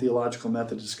 grammatical, and theological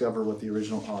method to discover what the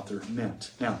original author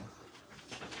meant. Now,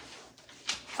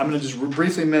 I'm going to just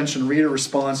briefly mention reader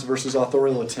response versus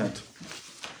authorial intent.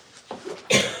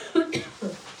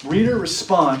 Reader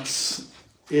response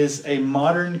is a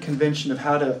modern convention of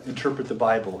how to interpret the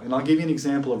Bible. And I'll give you an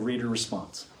example of reader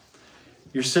response.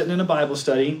 You're sitting in a Bible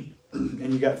study,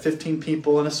 and you got 15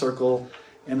 people in a circle,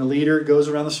 and the leader goes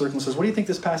around the circle and says, what do you think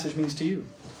this passage means to you?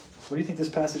 What do you think this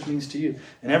passage means to you?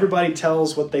 And everybody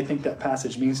tells what they think that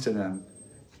passage means to them.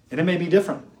 And it may be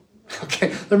different. Okay,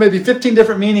 there may be 15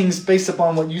 different meanings based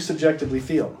upon what you subjectively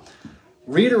feel.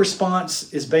 Reader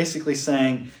response is basically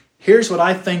saying, here's what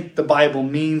I think the Bible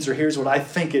means, or here's what I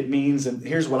think it means, and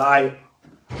here's what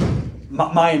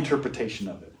my interpretation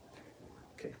of it.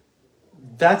 Okay,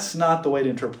 that's not the way to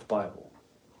interpret the Bible.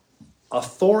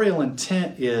 Authorial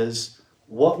intent is,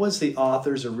 what was the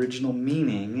author's original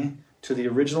meaning to the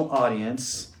original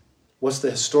audience? What's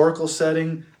the historical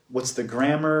setting? What's the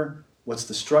grammar? What's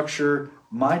the structure?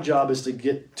 My job is to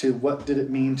get to what did it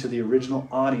mean to the original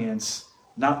audience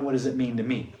not what does it mean to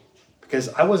me. Because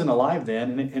I wasn't alive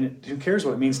then, and who cares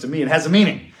what it means to me? It has a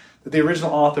meaning that the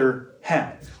original author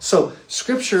had. So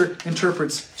Scripture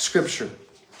interprets Scripture.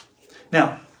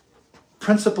 Now,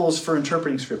 principles for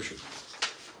interpreting Scripture.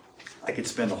 I could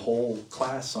spend a whole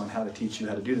class on how to teach you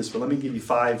how to do this, but let me give you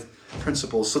 5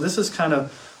 principles. So this is kind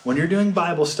of when you're doing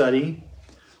Bible study,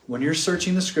 when you're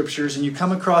searching the Scriptures and you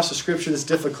come across a Scripture that's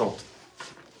difficult,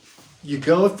 you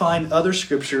go find other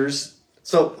Scriptures.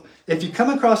 So if you come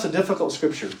across a difficult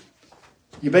Scripture,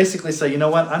 you basically say, you know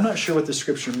what, I'm not sure what this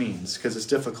Scripture means because it's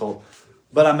difficult,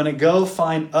 but I'm going to go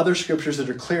find other Scriptures that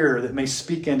are clearer that may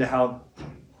speak into how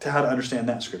to understand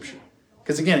that Scripture.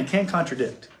 Because again, it can't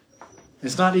contradict.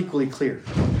 It's not equally clear.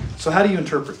 So how do you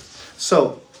interpret?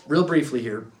 So, real briefly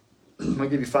here, I'm going to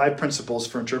give you 5 principles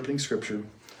for interpreting Scripture.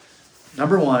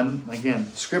 Number 1,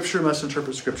 again, Scripture must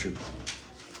interpret Scripture.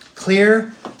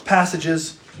 Clear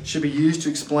passages should be used to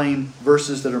explain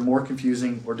verses that are more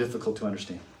confusing or difficult to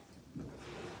understand.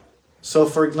 So,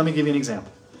 let me give you an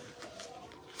example.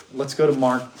 Let's go to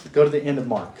Mark. Go to the end of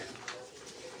Mark.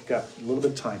 We've got a little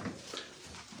bit of time here.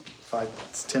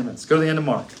 10 minutes. Go to the end of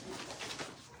Mark.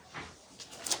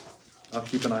 I'll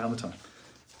keep an eye on the time.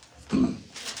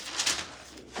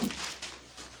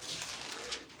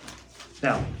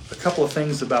 Now, a couple of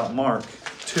things about Mark,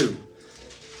 too.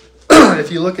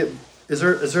 If you look at, is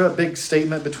there a big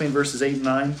statement between verses 8 and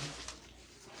 9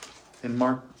 in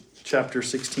Mark chapter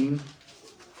 16?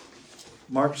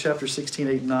 Mark chapter 16,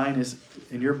 8 and 9 is,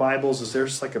 in your Bibles, is there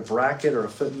just like a bracket or a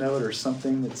footnote or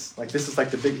something that's like, this is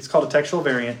like the big, it's called a textual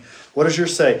variant. What does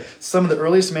yours say? Some of the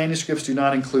earliest manuscripts do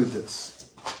not include this.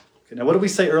 Okay, now what did we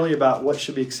say earlier about what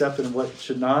should be accepted and what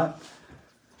should not?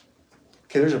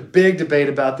 Okay, there's a big debate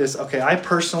about this. Okay, I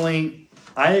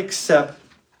accept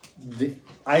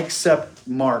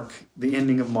Mark, the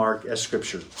ending of Mark, as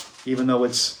Scripture, even though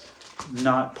it's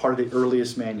not part of the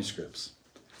earliest manuscripts.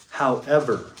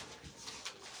 However,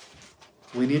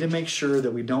 we need to make sure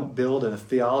that we don't build a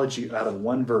theology out of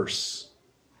one verse.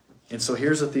 And so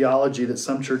here's a theology that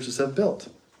some churches have built.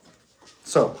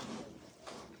 So,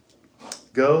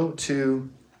 go to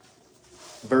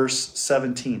verse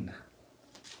 17.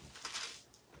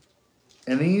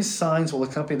 And these signs will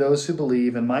accompany those who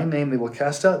believe. In my name they will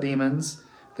cast out demons.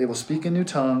 They will speak in new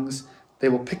tongues. They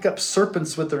will pick up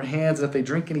serpents with their hands. And if they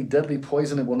drink any deadly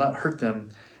poison, it will not hurt them.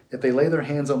 If they lay their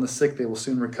hands on the sick, they will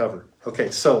soon recover. Okay,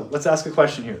 so let's ask a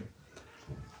question here.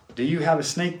 Do you have a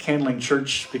snake handling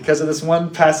church because of this one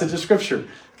passage of Scripture?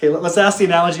 Okay, let's ask the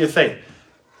analogy of faith.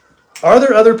 Are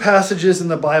there other passages in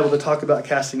the Bible that talk about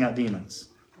casting out demons?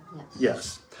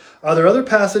 Yes. Are there other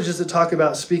passages that talk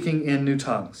about speaking in new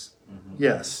tongues?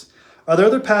 Yes. Are there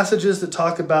other passages that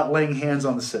talk about laying hands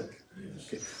on the sick?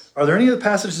 Okay. Are there any other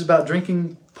passages about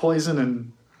drinking poison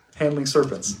and handling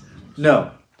serpents?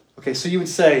 No. Okay, so you would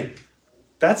say,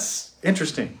 that's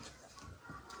interesting.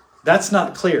 That's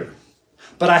not clear.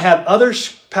 But I have other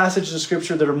passages of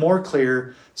Scripture that are more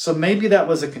clear, so maybe that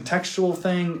was a contextual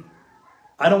thing.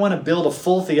 I don't want to build a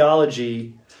full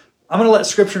theology. I'm going to let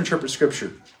Scripture interpret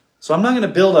Scripture. So I'm not going to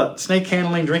build a snake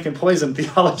handling, drinking poison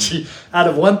theology out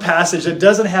of one passage that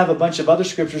doesn't have a bunch of other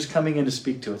Scriptures coming in to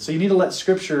speak to it. So you need to let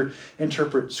Scripture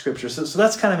interpret Scripture. So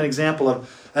that's kind of an example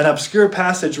of an obscure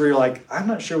passage where you're like, I'm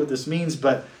not sure what this means,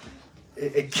 but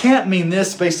it can't mean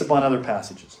this based upon other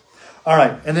passages. All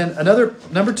right, and then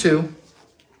number 2,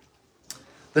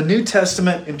 the New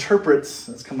Testament interprets,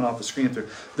 that's coming off the screen through.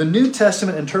 The New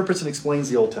Testament interprets and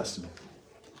explains the Old Testament.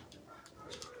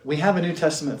 We have a New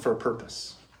Testament for a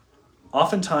purpose.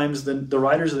 Oftentimes, the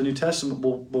writers of the New Testament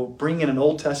will bring in an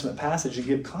Old Testament passage and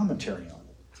give commentary on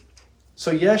it. So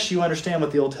yes, you understand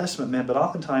what the Old Testament meant, but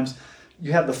oftentimes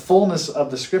you have the fullness of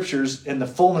the Scriptures and the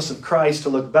fullness of Christ to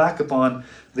look back upon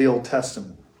the Old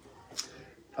Testament.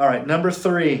 All right, number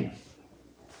 3.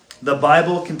 The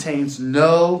Bible contains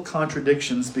no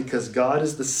contradictions because God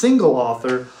is the single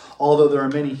author, although there are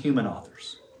many human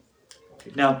authors.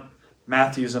 Okay, now,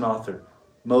 Matthew's an author.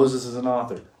 Moses is an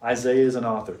author. Isaiah is an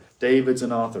author. David's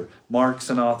an author.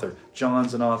 Mark's an author.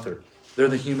 John's an author. They're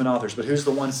the human authors. But who's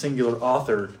the one singular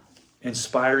author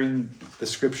inspiring the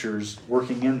Scriptures,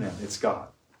 working in them? It's God.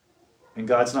 And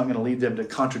God's not going to lead them to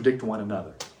contradict one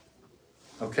another.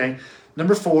 Okay?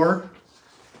 Number 4,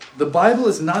 the Bible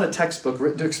is not a textbook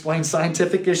written to explain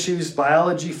scientific issues,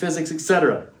 biology, physics,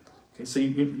 etc. Okay, so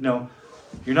you know,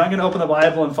 you're not going to open the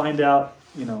Bible and find out,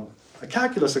 a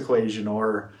calculus equation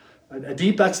or a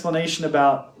deep explanation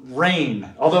about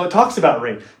rain, although it talks about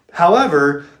rain.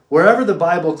 However, wherever the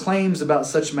Bible claims about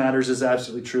such matters is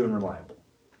absolutely true and reliable.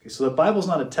 Okay, so the Bible's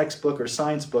not a textbook or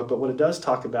science book, but what it does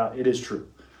talk about, it is true.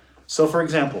 So, for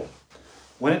example,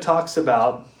 when it talks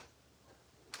about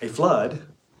a flood,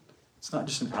 it's not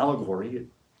just an allegory.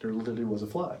 There literally was a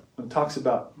flood. When it talks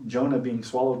about Jonah being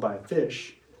swallowed by a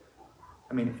fish,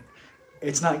 I mean,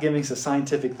 it's not giving us a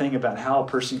scientific thing about how a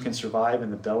person can survive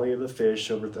in the belly of a fish.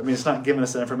 It's not giving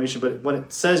us that information, but when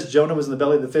it says Jonah was in the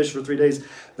belly of the fish for 3 days,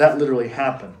 that literally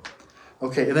happened.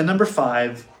 Okay, and then number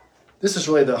 5, this is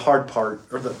really the hard part,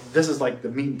 this is like the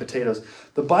meat and potatoes.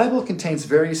 The Bible contains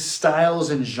various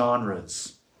styles and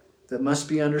genres that must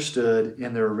be understood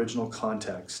in their original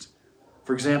context.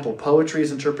 For example, poetry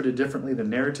is interpreted differently than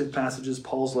narrative passages,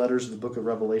 Paul's letters, the book of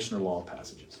Revelation, or law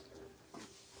passages.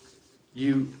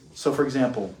 So for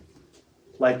example,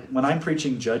 like when I'm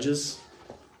preaching Judges,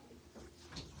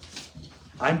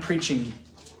 I'm preaching,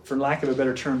 for lack of a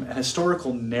better term, an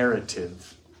historical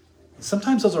narrative.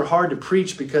 Sometimes those are hard to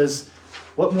preach because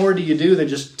what more do you do than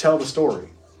just tell the story?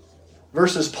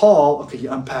 Versus Paul, okay,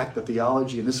 you unpack the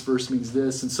theology and this verse means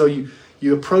this. And so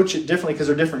you approach it differently because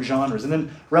they're different genres. And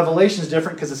then Revelation is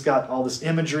different because it's got all this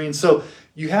imagery. And so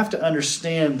you have to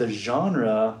understand the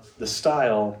genre, the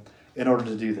style, in order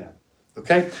to do that.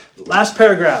 Okay? Last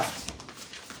paragraph.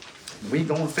 We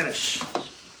gonna finish.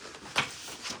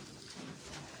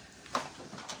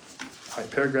 All right,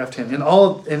 paragraph 10.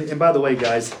 And by the way,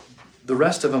 guys, the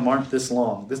rest of them aren't this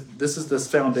long. This is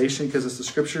this foundation because it's the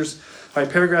scriptures. All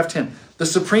right, paragraph 10. The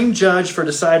supreme judge for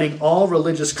deciding all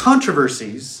religious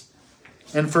controversies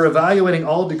and for evaluating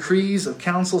all decrees of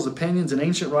councils, opinions, and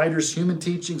ancient writers, human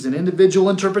teachings, and individual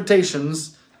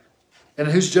interpretations, and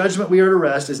in whose judgment we are to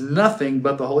rest, is nothing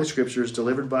but the Holy Scriptures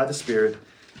delivered by the Spirit.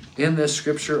 In this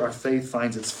Scripture, our faith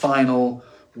finds its final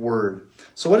word.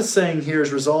 So what it's saying here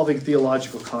is resolving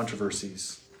theological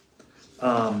controversies.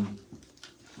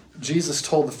 Jesus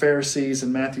told the Pharisees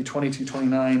in Matthew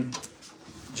 22:29,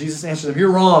 Jesus answered them,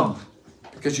 "You're wrong,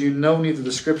 because you know neither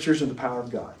the Scriptures nor the power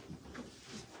of God."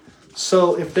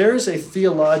 So if there is a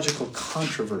theological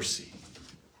controversy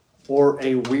or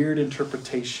a weird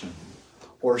interpretation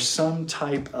or some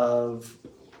type of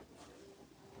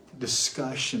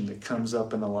discussion that comes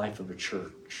up in the life of a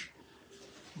church,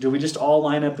 do we just all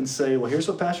line up and say, well, here's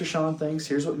what Pastor Sean thinks,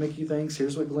 here's what Mickey thinks,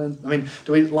 here's what Glenn...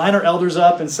 do we line our elders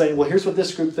up and say, well, here's what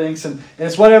this group thinks, and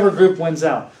it's whatever group wins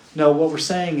out? No, what we're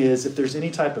saying is if there's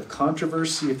any type of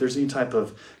controversy, if there's any type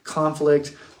of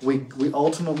conflict, we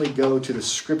ultimately go to the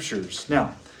Scriptures.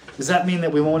 Now, does that mean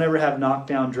that we won't ever have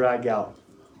knockdown, drag-out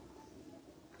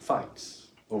fights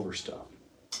over stuff?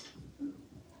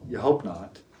 You hope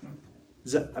not.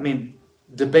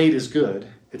 Debate is good.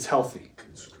 It's healthy.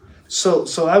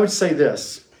 So I would say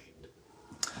this.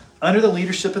 Under the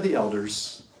leadership of the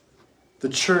elders, the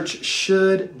church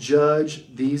should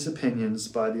judge these opinions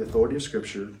by the authority of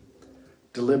Scripture.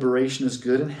 Deliberation is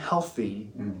good and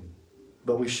healthy,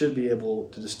 but we should be able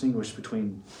to distinguish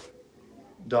between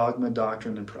dogma,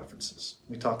 doctrine, and preferences.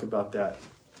 We talk about that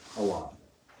a lot.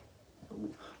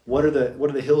 What are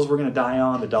the hills we're going to die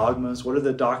on, the dogmas? What are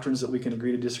the doctrines that we can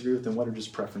agree to disagree with? And what are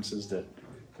just preferences that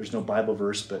there's no Bible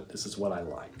verse, but this is what I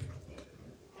like?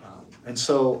 And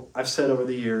so I've said over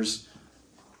the years,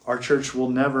 our church will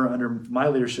never, under my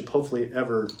leadership, hopefully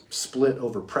ever split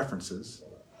over preferences.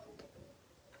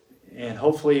 And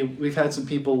hopefully we've had some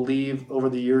people leave over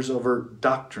the years over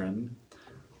doctrine.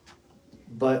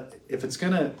 But if it's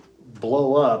going to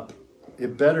blow up,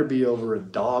 it better be over a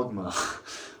dogma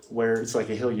where it's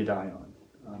like a hill you die on.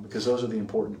 Because those are the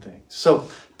important things. So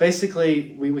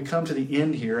basically, we come to the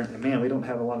end here, and man, we don't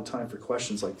have a lot of time for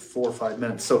questions, like 4 or 5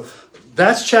 minutes. So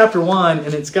that's chapter 1,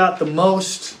 and it's got the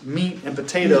most meat and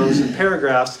potatoes and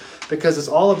paragraphs because it's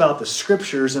all about the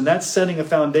Scriptures, and that's setting a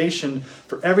foundation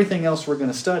for everything else we're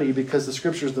going to study because the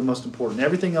Scriptures are the most important.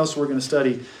 Everything else we're going to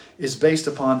study is based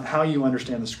upon how you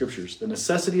understand the Scriptures, the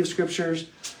necessity of Scriptures,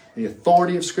 the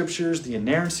authority of Scriptures, the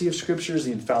inerrancy of Scriptures,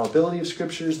 the infallibility of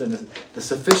Scriptures, the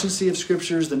sufficiency of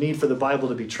Scriptures, the need for the Bible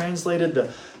to be translated,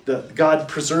 the God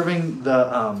preserving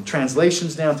the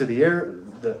translations down through the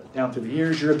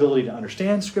years, your ability to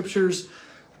understand Scriptures,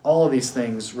 all of these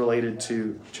things related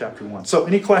to chapter 1. So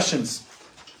any questions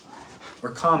or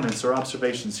comments or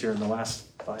observations here in the last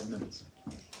 5 minutes?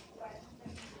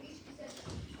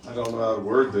 I don't know how to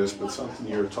word this, but something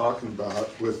you were talking about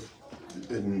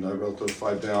and I wrote those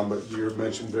 5 down, but you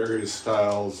mentioned various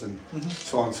styles and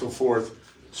so on and so forth.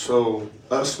 So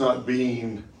us not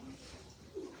being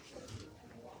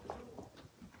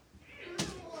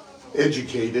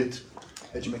educated.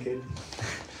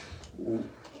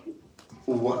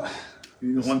 What?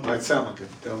 Might sound like a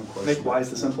dumb question. Make wise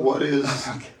the simple. What is?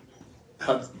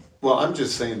 Well, I'm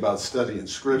just saying about studying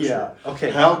Scripture. Yeah. Okay.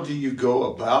 How do you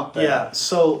go about that? Yeah.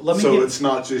 So it's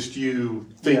not just you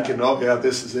thinking,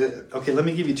 this is it. Okay. Let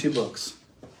me give you 2 books.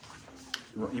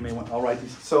 You may want. I'll write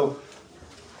these. So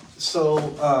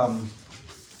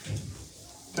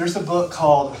There's a book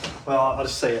called, well, I'll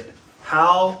just say it,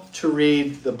 How to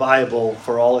Read the Bible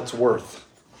for All It's Worth.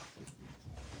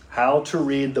 How to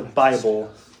Read the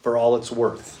Bible for All It's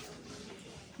Worth.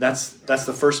 That's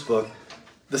the first book.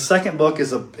 The second book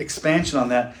is an expansion on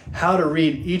that, How to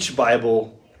Read each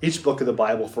book of the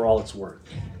Bible for all it's worth.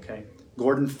 Okay?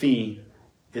 Gordon Fee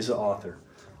is the author.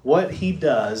 What he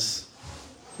does,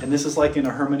 and this is like in a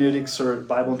hermeneutics or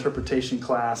Bible interpretation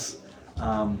class,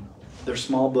 they're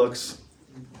small books.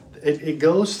 It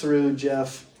goes through,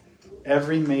 Jeff,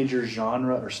 every major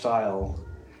genre or style,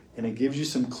 and it gives you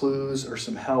some clues or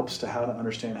some helps to how to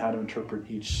understand how to interpret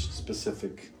each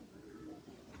specific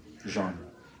genre.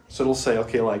 So it'll say,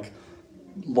 okay, like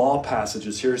law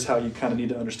passages, here's how you kind of need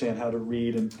to understand how to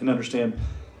read and understand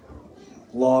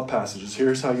law passages.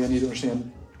 Here's how you need to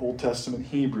understand Old Testament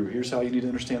Hebrew. Here's how you need to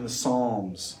understand the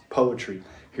Psalms, poetry.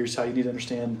 Here's how you need to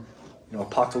understand,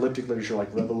 apocalyptic literature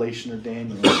like Revelation or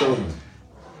Daniel. And so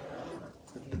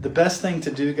the best thing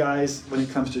to do, guys, when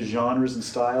it comes to genres and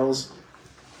styles,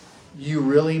 you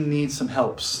really need some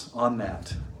helps on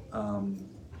that.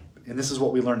 And this is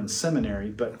what we learn in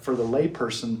seminary, but for the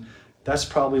layperson, that's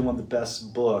probably one of the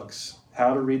best books,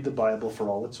 How to Read the Bible for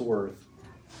All It's Worth.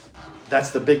 That's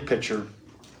the big picture.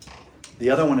 The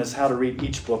other one is How to Read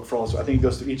Each Book for All It's Worth. I think it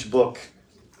goes through each book,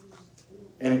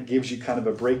 and it gives you kind of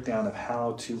a breakdown of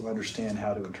how to understand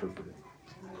how to interpret it.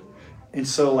 And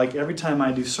so, like, every time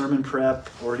I do sermon prep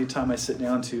or anytime I sit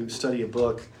down to study a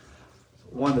book,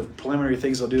 one of the preliminary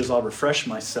things I'll do is I'll refresh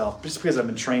myself, just because I've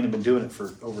been trained and been doing it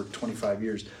for over 25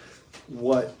 years.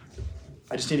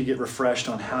 I just need to get refreshed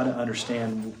on how to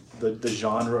understand the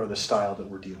genre or the style that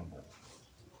we're dealing with.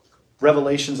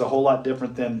 Revelation's a whole lot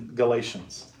different than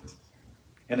Galatians.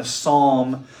 And a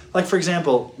psalm, like for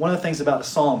example, one of the things about a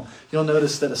psalm, you'll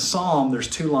notice that a psalm, there's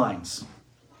 2 lines.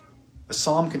 A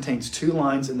psalm contains 2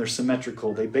 lines and they're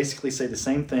symmetrical. They basically say the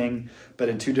same thing, but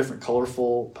in 2 different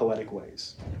colorful, poetic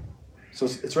ways. So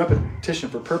it's repetition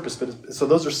for purpose, but so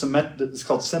those are it's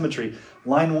called symmetry.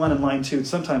 Line 1 and line 2, and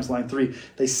sometimes line 3,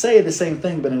 they say the same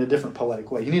thing, but in a different poetic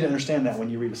way. You need to understand that when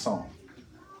you read a psalm.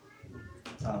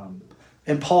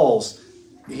 And Paul's,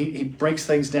 he breaks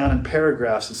things down in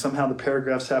paragraphs, and somehow the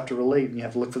paragraphs have to relate, and you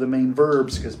have to look for the main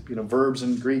verbs, because verbs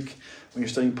in Greek, when you're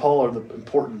studying Paul, are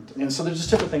important. And so there's just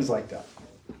different things like that.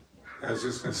 I was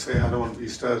just going to say, I don't want to be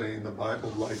studying the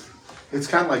Bible like... It's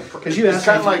kind of like... Because you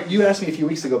asked me a few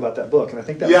weeks ago about that book, and I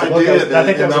think that was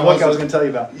the book I was going to tell you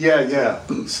about. Yeah.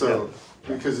 So,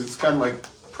 because it's kind of like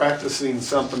practicing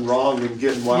something wrong and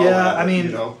getting wild at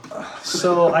it,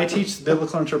 So I teach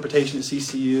biblical interpretation at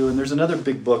CCU, and there's another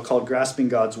big book called Grasping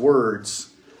God's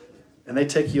Words, and they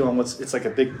take you on it's like a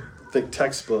big, thick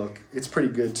textbook. It's pretty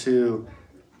good, too.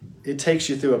 It takes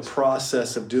you through a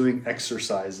process of doing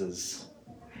exercises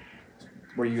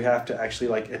where you have to actually,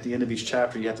 like at the end of each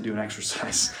chapter, you have to do an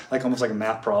exercise, like almost like a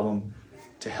math problem,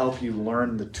 to help you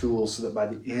learn the tools so that by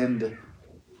the end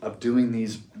of doing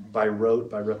these by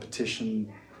rote, by repetition,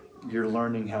 you're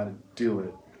learning how to do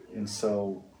it. And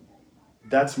so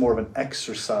that's more of an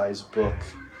exercise book.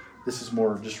 This is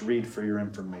more just read for your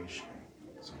information.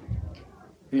 So,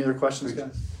 any other questions,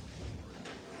 guys?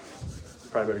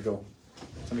 Probably better go.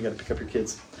 Somebody got to pick up your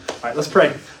kids. All right, let's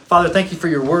pray. Father, thank you for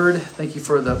your word. Thank you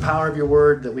for the power of your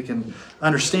word, that we can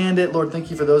understand it. Lord,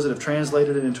 thank you for those that have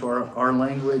translated it into our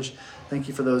language. Thank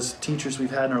you for those teachers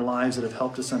we've had in our lives that have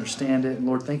helped us understand it. And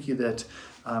Lord, thank you that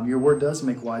your word does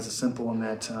make wise and simple, and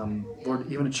that,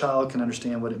 Lord, even a child can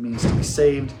understand what it means to be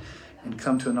saved and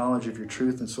come to a knowledge of your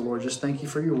truth. And so, Lord, just thank you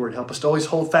for your word. Help us to always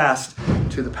hold fast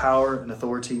to the power and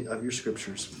authority of your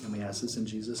scriptures. And we ask this in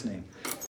Jesus' name.